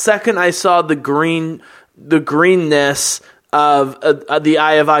 And the second I saw the greenness of the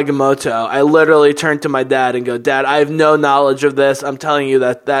Eye of Agamotto, I literally turned to my dad and go, Dad, I have no knowledge of this. I'm telling you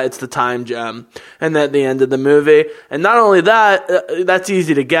that it's the time gem. And at the end of the movie. And not only that, that's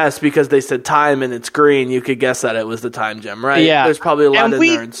easy to guess because they said time and it's green. You could guess that it was the time gem, right? Yeah. There's probably a lot of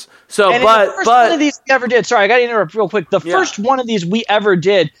nerds. So, the first one of these we ever did. Sorry, I got to interrupt real quick. The first one of these we ever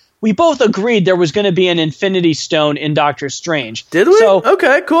did, we both agreed there was going to be an Infinity Stone in Doctor Strange. Did we? So,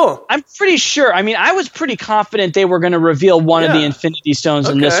 okay, cool. I'm pretty sure. I was pretty confident they were going to reveal one of the Infinity Stones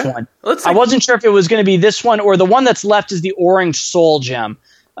in this one. I wasn't sure if it was going to be this one or the one that's left is the Orange Soul Gem,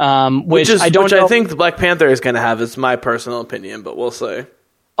 which I don't know. I think the Black Panther is going to have, is my personal opinion, but we'll see.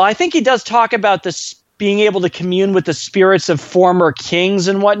 I think he does talk about this being able to commune with the spirits of former kings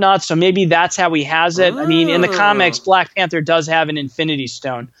and whatnot, so maybe that's how he has it. In the comics, Black Panther does have an Infinity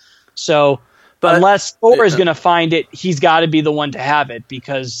Stone. So, unless Thor is going to find it, he's got to be the one to have it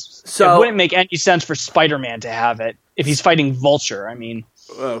because it wouldn't make any sense for Spider-Man to have it if he's fighting Vulture.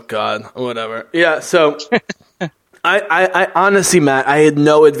 Oh God, whatever. Yeah. So, I honestly, Matt, I had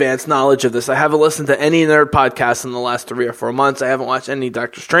no advanced knowledge of this. I haven't listened to any nerd podcasts in the last 3 or 4 months. I haven't watched any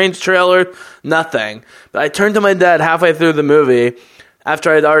Doctor Strange trailer, nothing. But I turned to my dad halfway through the movie,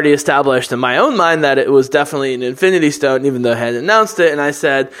 after I'd already established in my own mind that it was definitely an Infinity Stone, even though I hadn't announced it, and I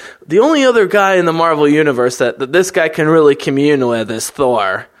said, the only other guy in the Marvel Universe that this guy can really commune with is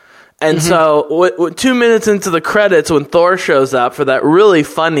Thor. And so 2 minutes into the credits, when Thor shows up for that really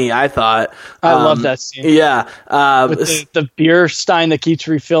funny, I thought... I love that scene. Yeah. With the beer stein that keeps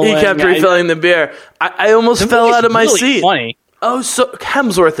refilling. He kept refilling the beer. I almost fell out of my seat. Funny. Oh, so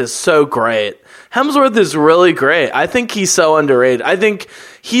Hemsworth is so great. Hemsworth is really great. I think he's so underrated. I think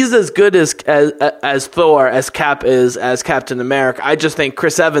he's as good as Thor as Cap is as Captain America. I just think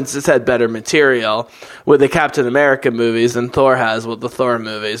Chris Evans has had better material with the Captain America movies than Thor has with the Thor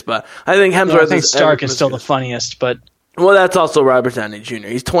movies. But I think Hemsworth. I think Stark is still the funniest, but Well, that's also Robert Downey Jr.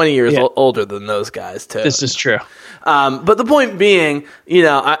 He's 20 years older than those guys, too. This is true. But the point being,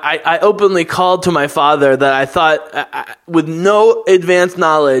 I openly called to my father that I thought, with no advanced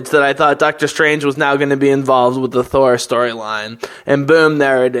knowledge, that I thought Doctor Strange was now going to be involved with the Thor storyline. And boom,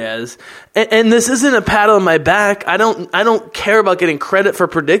 there it is. And this isn't a pat on my back. I don't care about getting credit for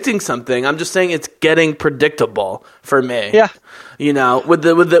predicting something. I'm just saying it's getting predictable for me. Yeah. With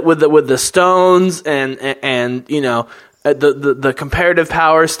the stones and the comparative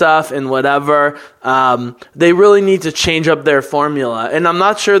power stuff and whatever, they really need to change up their formula. And I'm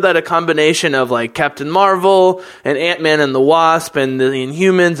not sure that a combination of like Captain Marvel and Ant-Man and the Wasp and the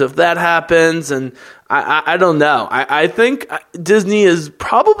Inhumans, if that happens, and I don't know. I think Disney is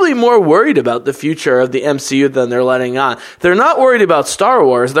probably more worried about the future of the MCU than they're letting on. They're not worried about Star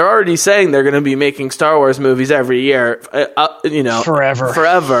Wars. They're already saying they're going to be making Star Wars movies every year,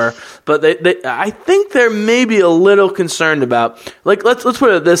 forever. But I think they're maybe a little concerned about, like, let's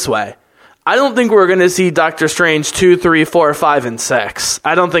put it this way. I don't think we're going to see Doctor Strange 2, 3, 4, 5, and 6.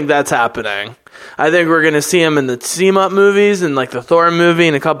 I don't think that's happening. I think we're going to see him in the team-up movies and like the Thor movie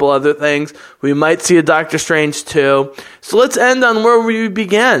and a couple other things. We might see a Doctor Strange 2. So let's end on where we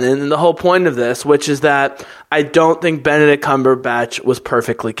began and the whole point of this, which is that I don't think Benedict Cumberbatch was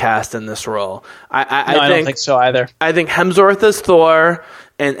perfectly cast in this role. I don't think so either. I think Hemsworth as Thor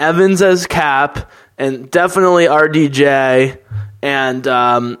and Evans as Cap and definitely RDJ and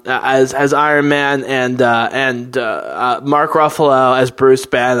as Iron Man and Mark Ruffalo as Bruce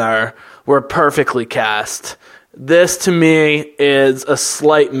Banner were perfectly cast. This, to me, is a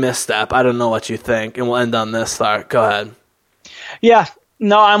slight misstep. I don't know what you think, and we'll end on this thought. Go ahead. Yeah,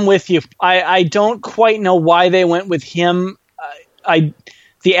 no, I'm with you. I don't quite know why they went with him.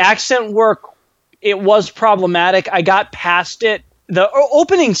 The accent work, it was problematic. I got past it. The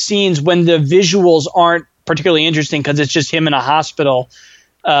opening scenes, when the visuals aren't particularly interesting because it's just him in a hospital,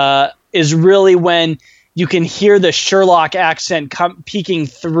 is really when you can hear the Sherlock accent peeking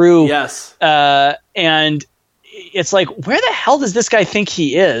through. Yes. And it's like, where the hell does this guy think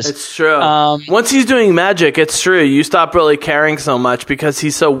he is? It's true. Once he's doing magic, it's true. You stop really caring so much because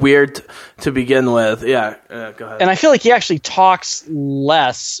he's so weird to begin with. Yeah, go ahead. And I feel like he actually talks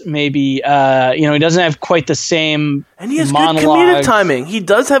less, maybe. He doesn't have quite the same And he has monologue. good comedic timing. He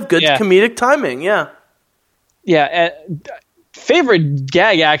does have good comedic timing, yeah. Yeah, favorite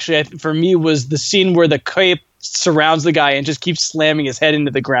gag, actually, for me, was the scene where the cape surrounds the guy and just keeps slamming his head into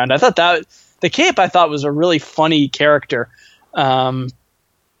the ground. I thought the cape, was a really funny character. Now,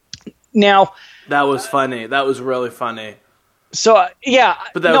 that was funny. That was really funny. So, yeah.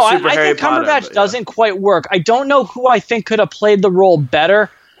 But that was super I Harry think Potter, Cumberbatch doesn't quite work. I don't know who I think could have played the role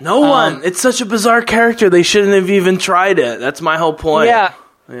better. No one. It's such a bizarre character. They shouldn't have even tried it. That's my whole point. Yeah.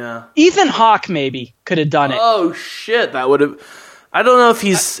 Ethan Hawke maybe could have done it. Oh shit, that would have. I don't know if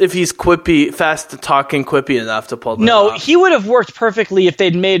he's quippy, fast talking, quippy enough to pull that off. He would have worked perfectly if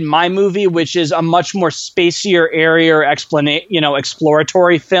they'd made my movie, which is a much more spacier, airier,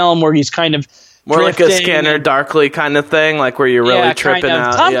 exploratory film where he's kind of more like a Scanner Darkly kind of thing, like where you're really tripping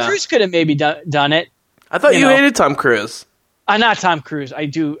out. Tom Cruise could have maybe done it. I thought you hated Tom Cruise. Not Tom Cruise. I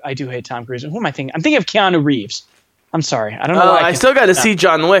do hate Tom Cruise. Who am I thinking? I'm thinking of Keanu Reeves. I'm sorry. I don't know. I still got to see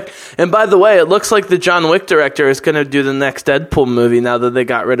John Wick. And by the way, it looks like the John Wick director is going to do the next Deadpool movie now that they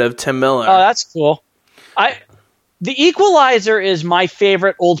got rid of Tim Miller. Oh, that's cool. The Equalizer is my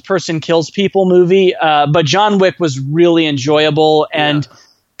favorite old person kills people movie, but John Wick was really enjoyable and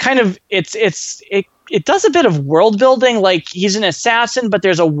kind of it does a bit of world building. Like he's an assassin, but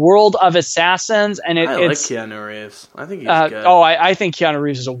there's a world of assassins, and I like Keanu Reeves. I think he's good. I think Keanu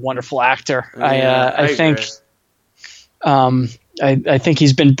Reeves is a wonderful actor. I think. I think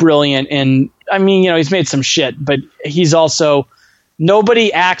he's been brilliant he's made some shit, but he's also,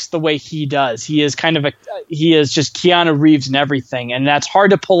 nobody acts the way he does. He is just Keanu Reeves and everything, and that's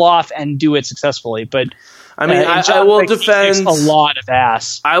hard to pull off and do it successful. But I will defend a lot of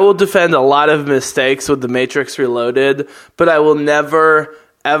ass. I will defend a lot of mistakes with The Matrix Reloaded, but I will never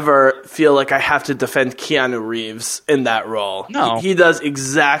ever feel like I have to defend Keanu Reeves in that role. No. He does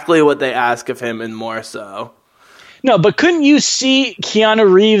exactly what they ask of him and more so. No, but couldn't you see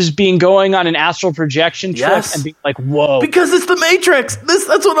Keanu Reeves going on an astral projection trip and being like, whoa? Because it's The Matrix. That's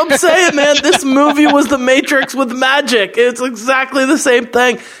what I'm saying, man. This movie was The Matrix with magic. It's exactly the same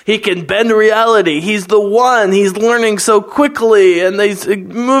thing. He can bend reality. He's the one. He's learning so quickly, and he's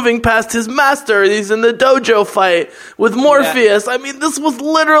moving past his master. He's in the dojo fight with Morpheus. Yeah. I mean, this was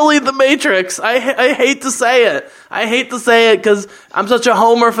literally The Matrix. I hate to say it. I hate to say it because I'm such a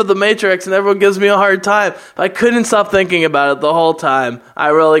homer for The Matrix, and everyone gives me a hard time. I couldn't stop thinking about it the whole time. I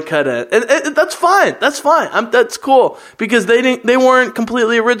really couldn't. And that's fine. That's fine. That's cool because they weren't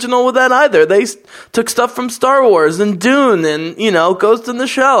completely original with that either. They took stuff from Star Wars and Dune and, Ghost in the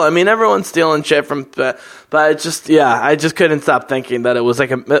Shell. I mean, everyone's stealing shit from, but it's just, I just couldn't stop thinking that it was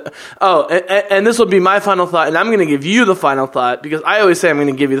like and this will be my final thought, and I'm going to give you the final thought because I always say I'm going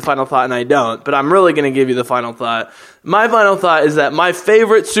to give you the final thought and I don't, but I'm really going to give you the final thought. My final thought is that my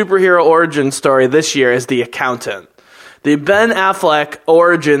favorite superhero origin story this year is The Accountant. The Ben Affleck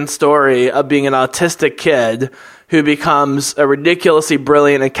origin story of being an autistic kid who becomes a ridiculously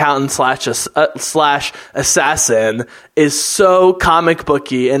brilliant accountant slash assassin is so comic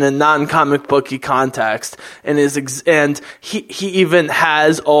booky in a non-comic booky context, and he even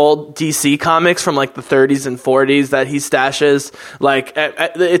has old DC comics from like the 30s and 40s that he stashes. Like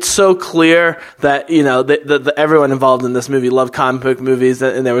it's so clear that everyone involved in this movie loved comic book movies,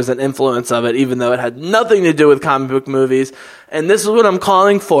 and there was an influence of it, even though it had nothing to do with comic book movies. And this is what I'm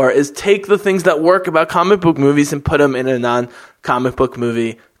calling for: is take the things that work about comic book movies and put them in a non-comic book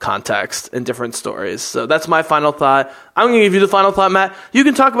movie context and different stories. So that's my final thought. I'm going to give you the final thought, Matt. You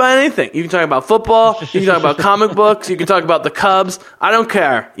can talk about anything. You can talk about football. You can talk about comic books. You can talk about the Cubs. I don't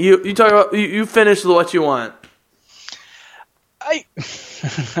care. You talk about. You finish with what you want. I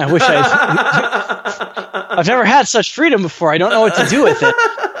wish I've never had such freedom before. I don't know what to do with it.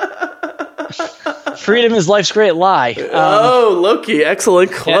 Freedom is life's great lie. Loki,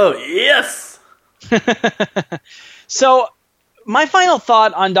 excellent quote. Yeah. Yes. So my final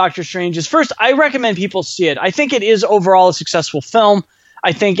thought on Doctor Strange is, first, I recommend people see it. I think it is overall a successful film.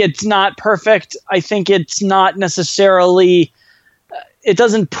 I think it's not perfect. I think it's not necessarily it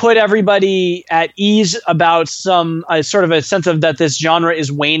doesn't put everybody at ease about some sort of a sense of that this genre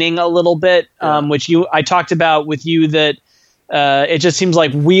is waning a little bit, which I talked about with you that it just seems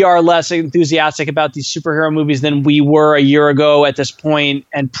like we are less enthusiastic about these superhero movies than we were a year ago at this point,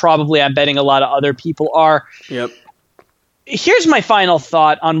 and probably I'm betting a lot of other people are. Yep. Here's my final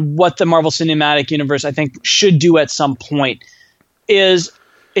thought on what the Marvel Cinematic Universe I think should do at some point is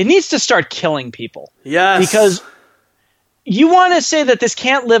it needs to start killing people. Yes. Because you want to say that this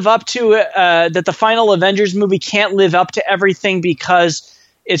can't live up to that the final Avengers movie can't live up to everything because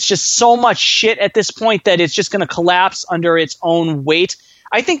it's just so much shit at this point that it's just going to collapse under its own weight.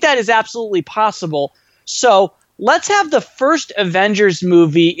 I think that is absolutely possible. So let's have the first Avengers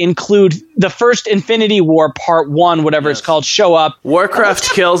movie include the first Infinity War Part 1, whatever it's called, show up. Warcraft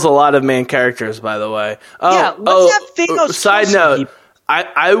kills a lot of main characters, by the way. Let's have Thanos side note,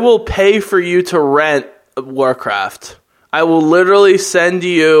 I will pay for you to rent Warcraft. I will literally send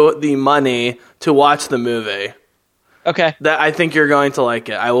you the money to watch the movie. Okay. That I think you're going to like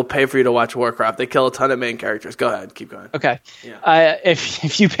it. I will pay for you to watch Warcraft. They kill a ton of main characters. Go ahead. Keep going. Okay. Yeah.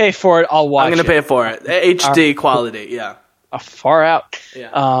 If you pay for it, I'll watch it. I'm going to pay for it. HD quality, yeah. Far out.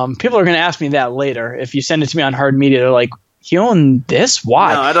 Yeah. People are going to ask me that later. If you send it to me on hard media, they're like, you own this?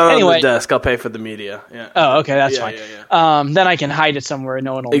 Why? No, I don't own the disc. I'll pay for the media. Yeah. Oh, okay. That's fine. Yeah. Then I can hide it somewhere and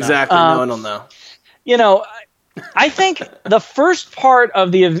no one will know. Exactly. No one will know. I think the first part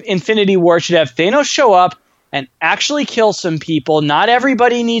of the Infinity War should have Thanos show up and actually kill some people. Not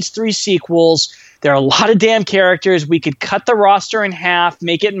everybody needs 3 sequels. There are a lot of damn characters. We could cut the roster in half,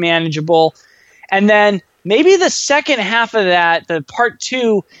 make it manageable. And then maybe the second half of that, the part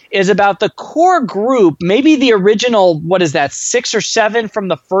 2, is about the core group. Maybe the original, 6 or 7 from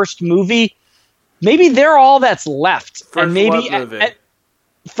the first movie. Maybe they're all that's left. And maybe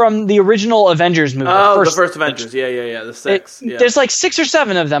from the original Avengers movie. Oh, the first Avengers. Yeah. The 6. There's like 6 or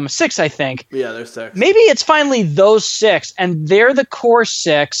 7 of them. 6, I think. Yeah, there's 6. Maybe it's finally those 6, and they're the core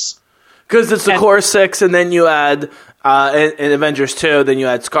 6. Because it's the core 6, and then you add, in Avengers 2, then you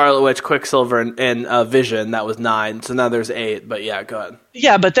add Scarlet Witch, Quicksilver, and Vision. That was 9. So now there's 8. But yeah, go ahead.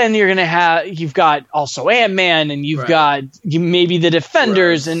 Yeah, but then you've got also Ant-Man, and you've got maybe the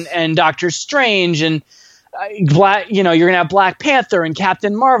Defenders, and Doctor Strange, and you're gonna have Black Panther and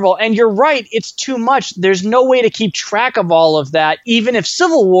Captain Marvel, and you're right, it's too much. There's no way to keep track of all of that, even if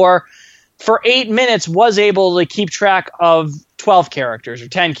Civil War for 8 minutes was able to keep track of 12 characters or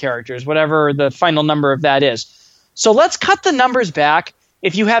 10 characters, whatever the final number of that is. So let's cut the numbers back.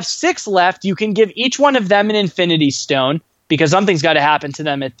 If you have 6 left, you can give each one of them an Infinity Stone because something's got to happen to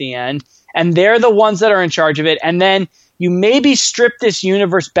them at the end, and they're the ones that are in charge of it. And then you maybe strip this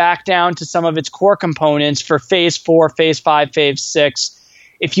universe back down to some of its core components for Phase 4, Phase 5, Phase 6.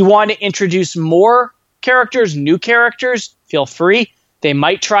 If you want to introduce more characters, new characters, feel free. They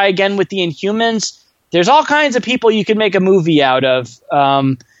might try again with the Inhumans. There's all kinds of people you can make a movie out of.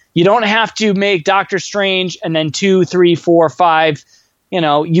 You don't have to make Doctor Strange and then 2, 3, 4, 5.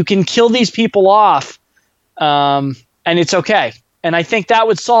 You can kill these people off. and it's okay. And I think that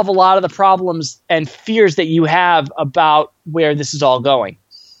would solve a lot of the problems and fears that you have about where this is all going.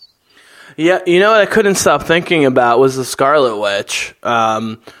 Yeah, you know what I couldn't stop thinking about was the Scarlet Witch.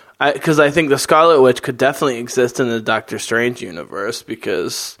 Because I think the Scarlet Witch could definitely exist in the Doctor Strange universe,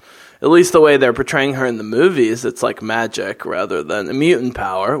 because at least the way they're portraying her in the movies, it's like magic rather than a mutant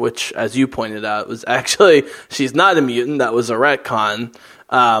power, which, as you pointed out, was actually, she's not a mutant, that was a retcon.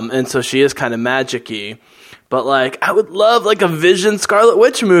 And so she is kind of magic-y. But, like, I would love, like, a Vision Scarlet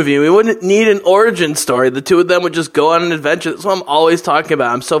Witch movie. We wouldn't need an origin story. The two of them would just go on an adventure. That's what I'm always talking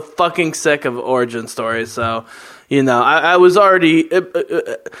about. I'm so fucking sick of origin stories. So, you know, I was already...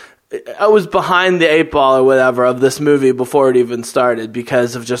 I was behind the 8 ball or whatever of this movie before it even started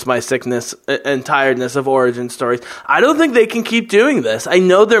because of just my sickness and tiredness of origin stories. I don't think they can keep doing this. I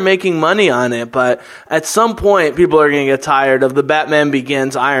know they're making money on it, but at some point people are going to get tired of the Batman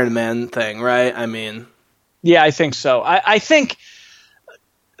Begins Iron Man thing, right? I mean... Yeah, I think so. I think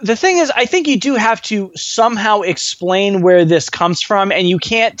the thing is, I think you do have to somehow explain where this comes from, and you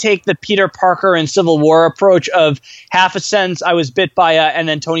can't take the Peter Parker and Civil War approach of half a sentence, I was bit by and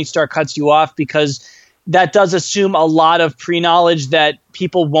then Tony Stark cuts you off, because that does assume a lot of pre-knowledge that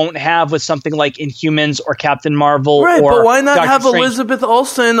people won't have with something like Inhumans or Captain Marvel. Right, or but why not Doctor have Strange. Elizabeth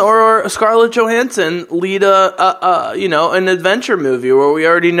Olsen or Scarlett Johansson lead an adventure movie where we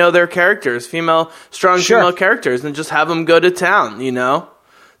already know their characters, strong female characters, and just have them go to town, you know?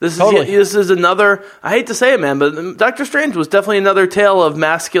 This is another, I hate to say it, man, but Doctor Strange was definitely another tale of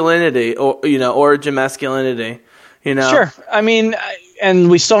masculinity, or, you know, origin masculinity, you know? Sure. I mean,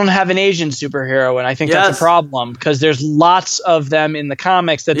 and we still don't have an Asian superhero, and I think that's a problem, because there's lots of them in the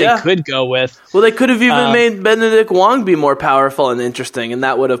comics that they could go with. Well, they could have even made Benedict Wong be more powerful and interesting, and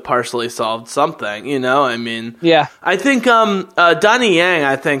that would have partially solved something, you know? I mean, I think Donnie Yen,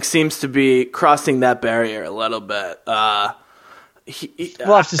 I think, seems to be crossing that barrier a little bit. We'll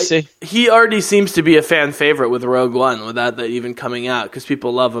have to see. He already seems to be a fan favorite with Rogue One, without that even coming out, because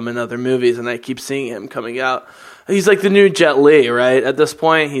people love him in other movies, and I keep seeing him coming out. He's like the new Jet Li, right? At this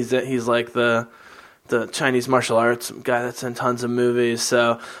point, he's like the Chinese martial arts guy that's in tons of movies.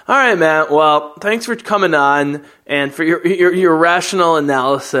 So, all right, man. Well, thanks for coming on and for your rational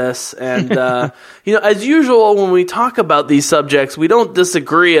analysis. And you know, as usual, when we talk about these subjects, we don't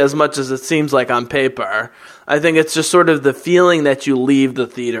disagree as much as it seems like on paper. I think it's just sort of the feeling that you leave the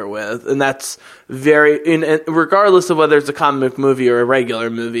theater with, and that's regardless of whether it's a comic movie or a regular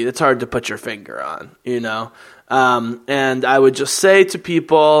movie, it's hard to put your finger on, you know. And I would just say to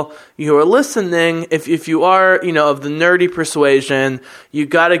people who are listening, if you are, you know, of the nerdy persuasion, you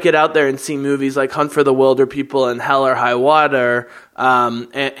got to get out there and see movies like Hunt for the Wilder People and Hell or High Water.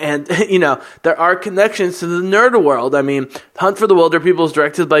 And you know, there are connections to the nerd world. I mean, Hunt for the Wilder People is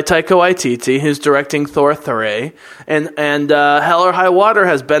directed by Taika Waititi, who's directing Thor 3. And Hell or High Water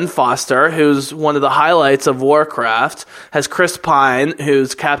has Ben Foster, who's one of the highlights of Warcraft, has Chris Pine,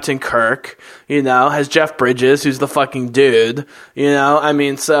 who's Captain Kirk, you know, has Jeff Bridges, who's the fucking dude, you know, I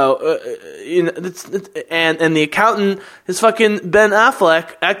mean, so, you know, and the accountant is fucking Ben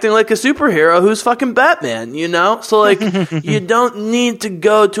Affleck acting like a superhero who's fucking Batman, you know, so like, you don't need to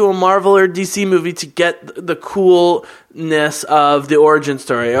go to a Marvel or DC movie to get the coolness of the origin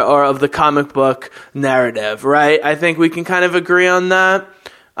story or of the comic book narrative, right? I think we can kind of agree on that.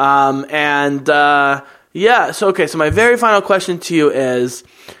 Yeah, so okay, so my very final question to you is,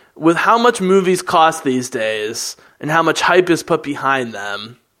 with how much movies cost these days and how much hype is put behind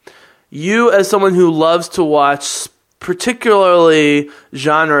them, you as someone who loves to watch particularly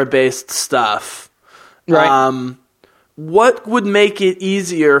genre-based stuff, right? What would make it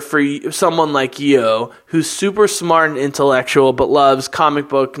easier for someone like you, who's super smart and intellectual but loves comic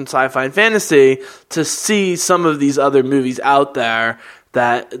book and sci-fi and fantasy, to see some of these other movies out there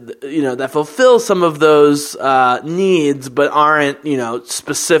that, you know, that fulfill some of those needs but aren't, you know,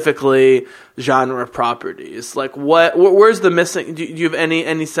 specifically genre properties? Like, where's the missing? Do you have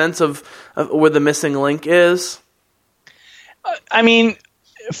any sense of where the missing link is? I mean,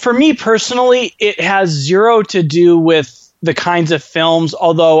 for me personally, it has zero to do with the kinds of films,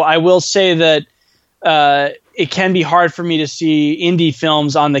 although I will say that it can be hard for me to see indie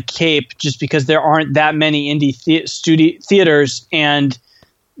films on the Cape just because there aren't that many indie theaters, and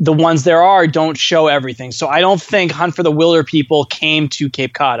the ones there are don't show everything. So I don't think Hunt for the Wilder People came to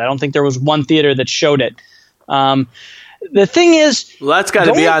Cape Cod. I don't think there was one theater that showed it. The thing is... Well, that's got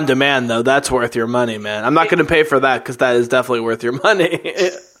to be on demand, though. That's worth your money, man. I'm not going to pay for that because that is definitely worth your money.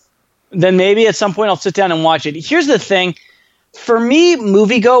 Then maybe at some point I'll sit down and watch it. Here's the thing. For me,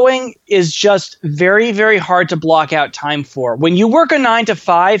 movie going is just very, very hard to block out time for. When you work a 9 to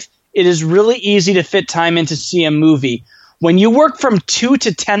 5, it is really easy to fit time in to see a movie. When you work from 2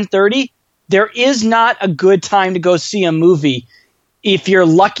 to 10:30, there is not a good time to go see a movie. If you're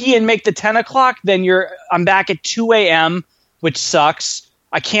lucky and make the 10 o'clock, then I'm back at 2 a.m., which sucks.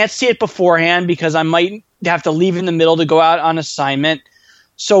 I can't see it beforehand because I might have to leave in the middle to go out on assignment.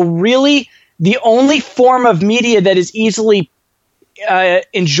 So really, the only form of media that is easily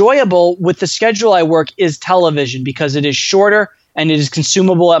enjoyable with the schedule I work is television, because it is shorter and it is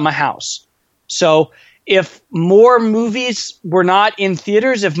consumable at my house. So if more movies were not in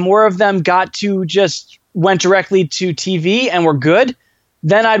theaters, if more of them went directly to TV and were good,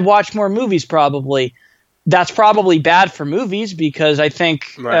 then I'd watch more movies probably. That's probably bad for movies, because I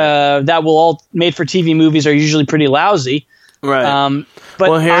think that will all made-for-TV movies are usually pretty lousy. Right.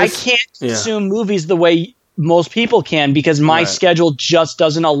 But I can't consume movies the way most people can, because my schedule just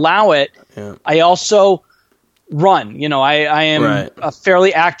doesn't allow it. Yeah. I also run. I am a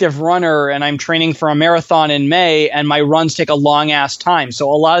fairly active runner, and I'm training for a marathon in May, and my runs take a long-ass time.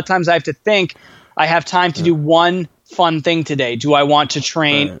 So a lot of times I have to think, I have time to do one fun thing today. Do I want to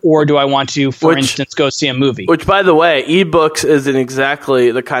train, or do I want to, for instance, go see a movie? Which, by the way, ebooks isn't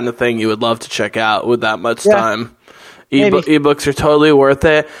exactly the kind of thing you would love to check out with that much time. Ebooks are totally worth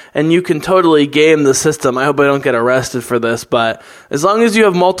it, and you can totally game the system. I hope I don't get arrested for this, but as long as you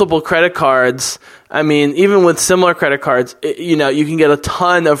have multiple credit cards, I mean, even with similar credit cards, you can get a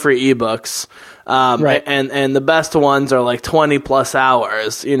ton of free ebooks. And the best ones are like 20 plus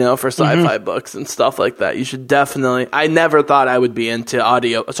hours, for sci-fi books and stuff like that. You should definitely, I never thought I would be into not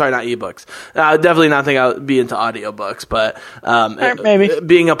ebooks. I would definitely not think I would be into audiobooks, but, maybe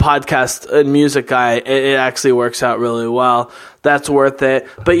being a podcast and music guy, it actually works out really well. That's worth it.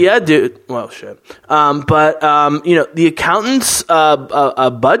 But yeah, dude, well, shit. The accountant's,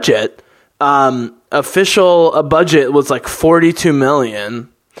 budget, official budget was like $42 million.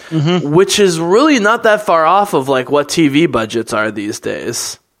 Which is really not that far off of like what TV budgets are these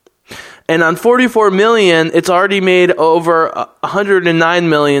days. And on $44 million, it's already made over $109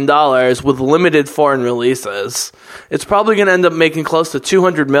 million with limited foreign releases. It's probably going to end up making close to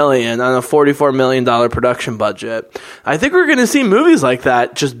 $200 million on a $44 million production budget. I think we're going to see movies like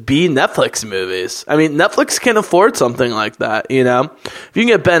that just be Netflix movies. I mean, Netflix can afford something like that, If you can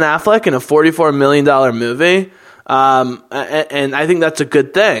get Ben Affleck in a $44 million movie, and I think that's a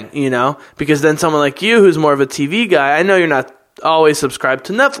good thing, because then someone like you, who's more of a TV guy, I know you're not always subscribed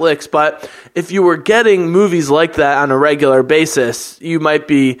to Netflix, but if you were getting movies like that on a regular basis, you might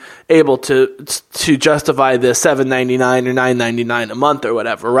be able to justify the $7.99 or $9.99 a month or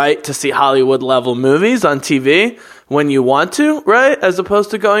whatever, right? To see Hollywood level movies on TV when you want to, right? As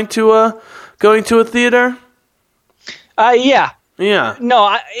opposed to going to a theater. Yeah.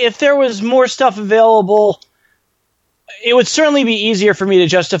 No, if there was more stuff available, it would certainly be easier for me to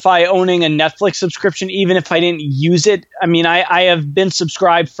justify owning a Netflix subscription, even if I didn't use it. I mean, I have been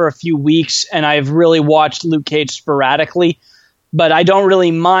subscribed for a few weeks, and I've really watched Luke Cage sporadically, but I don't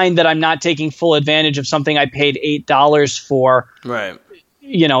really mind that I'm not taking full advantage of something I paid $8 for. Right.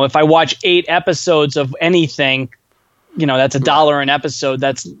 If I watch 8 episodes of anything, that's $1 an episode.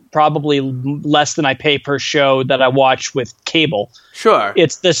 That's probably less than I pay per show that I watch with cable. Sure.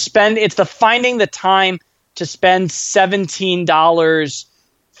 It's the finding the time to spend $17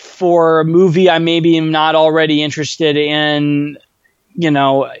 for a movie I maybe am not already interested in.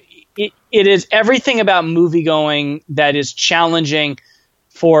 It is everything about movie going that is challenging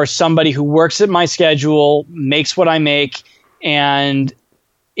for somebody who works at my schedule, makes what I make, and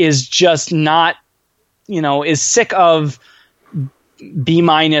is just not, is sick of B-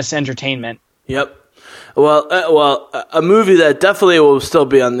 entertainment. Yep. Well, a movie that definitely will still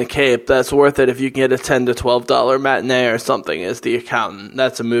be on the Cape, that's worth it if you can get a $10 to $12 matinee or something, is The Accountant.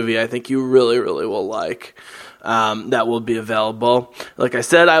 That's a movie I think you really, really will like. That will be available. Like I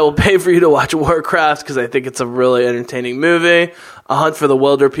said, I will pay for you to watch Warcraft because I think it's a really entertaining movie. A Hunt for the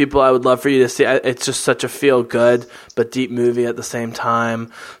Wilder People, I would love for you to see. It's just such a feel-good but deep movie at the same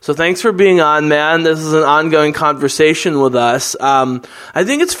time. So thanks for being on, man. This is an ongoing conversation with us. I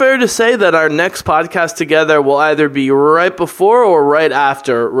think it's fair to say that our next podcast together will either be right before or right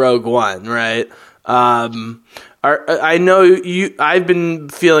after Rogue One, right? I know I've been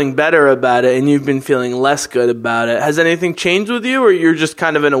feeling better about it, and you've been feeling less good about it. Has anything changed with you, or you're just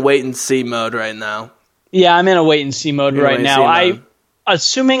kind of in a wait-and-see mode right now? Yeah, I'm in a wait-and-see mode right now.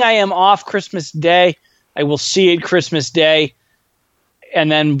 Assuming I am off Christmas Day, I will see it Christmas Day, and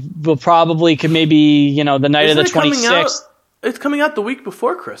then we'll probably maybe, the night of the 26th. It's coming out the week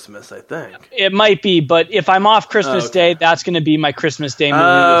before Christmas, I think. It might be, but if I'm off Christmas Day, that's going to be my Christmas Day movie.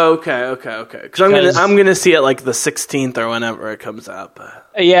 Okay. Because I'm gonna see it like the 16th or whenever it comes out. But.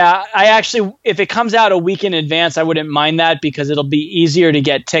 Yeah, I actually, if it comes out a week in advance, I wouldn't mind that because it'll be easier to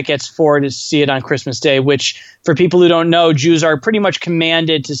get tickets to see it on Christmas Day, which for people who don't know, Jews are pretty much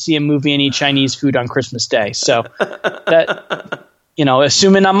commanded to see a movie and eat Chinese food on Christmas Day. So that...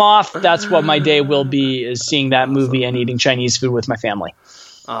 assuming I'm off, that's what my day will be, is seeing that movie and eating Chinese food with my family.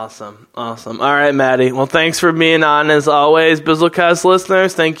 Awesome. All right, Maddie. Well, thanks for being on as always. Bizzlecast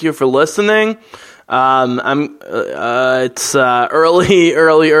listeners, thank you for listening. It's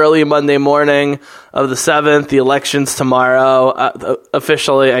early Monday morning of the 7th. The election's tomorrow.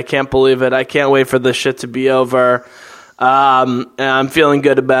 Officially, I can't believe it. I can't wait for this shit to be over. And I'm feeling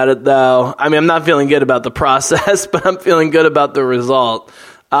good about it, though. I mean, I'm not feeling good about the process, but I'm feeling good about the result.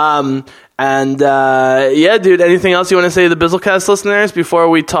 Yeah, dude, anything else you want to say to the Bizzlecast listeners before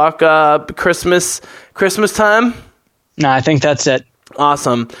we talk Christmas time? No, I think that's it.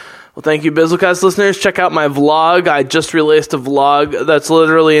 Awesome. Well, thank you, Bizzlecast listeners. Check out my vlog. I just released a vlog that's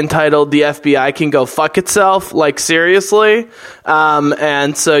literally entitled "The FBI Can Go Fuck Itself," like seriously.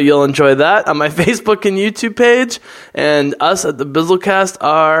 And so you'll enjoy that on my Facebook and YouTube page. And us at the Bizzlecast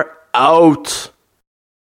are out.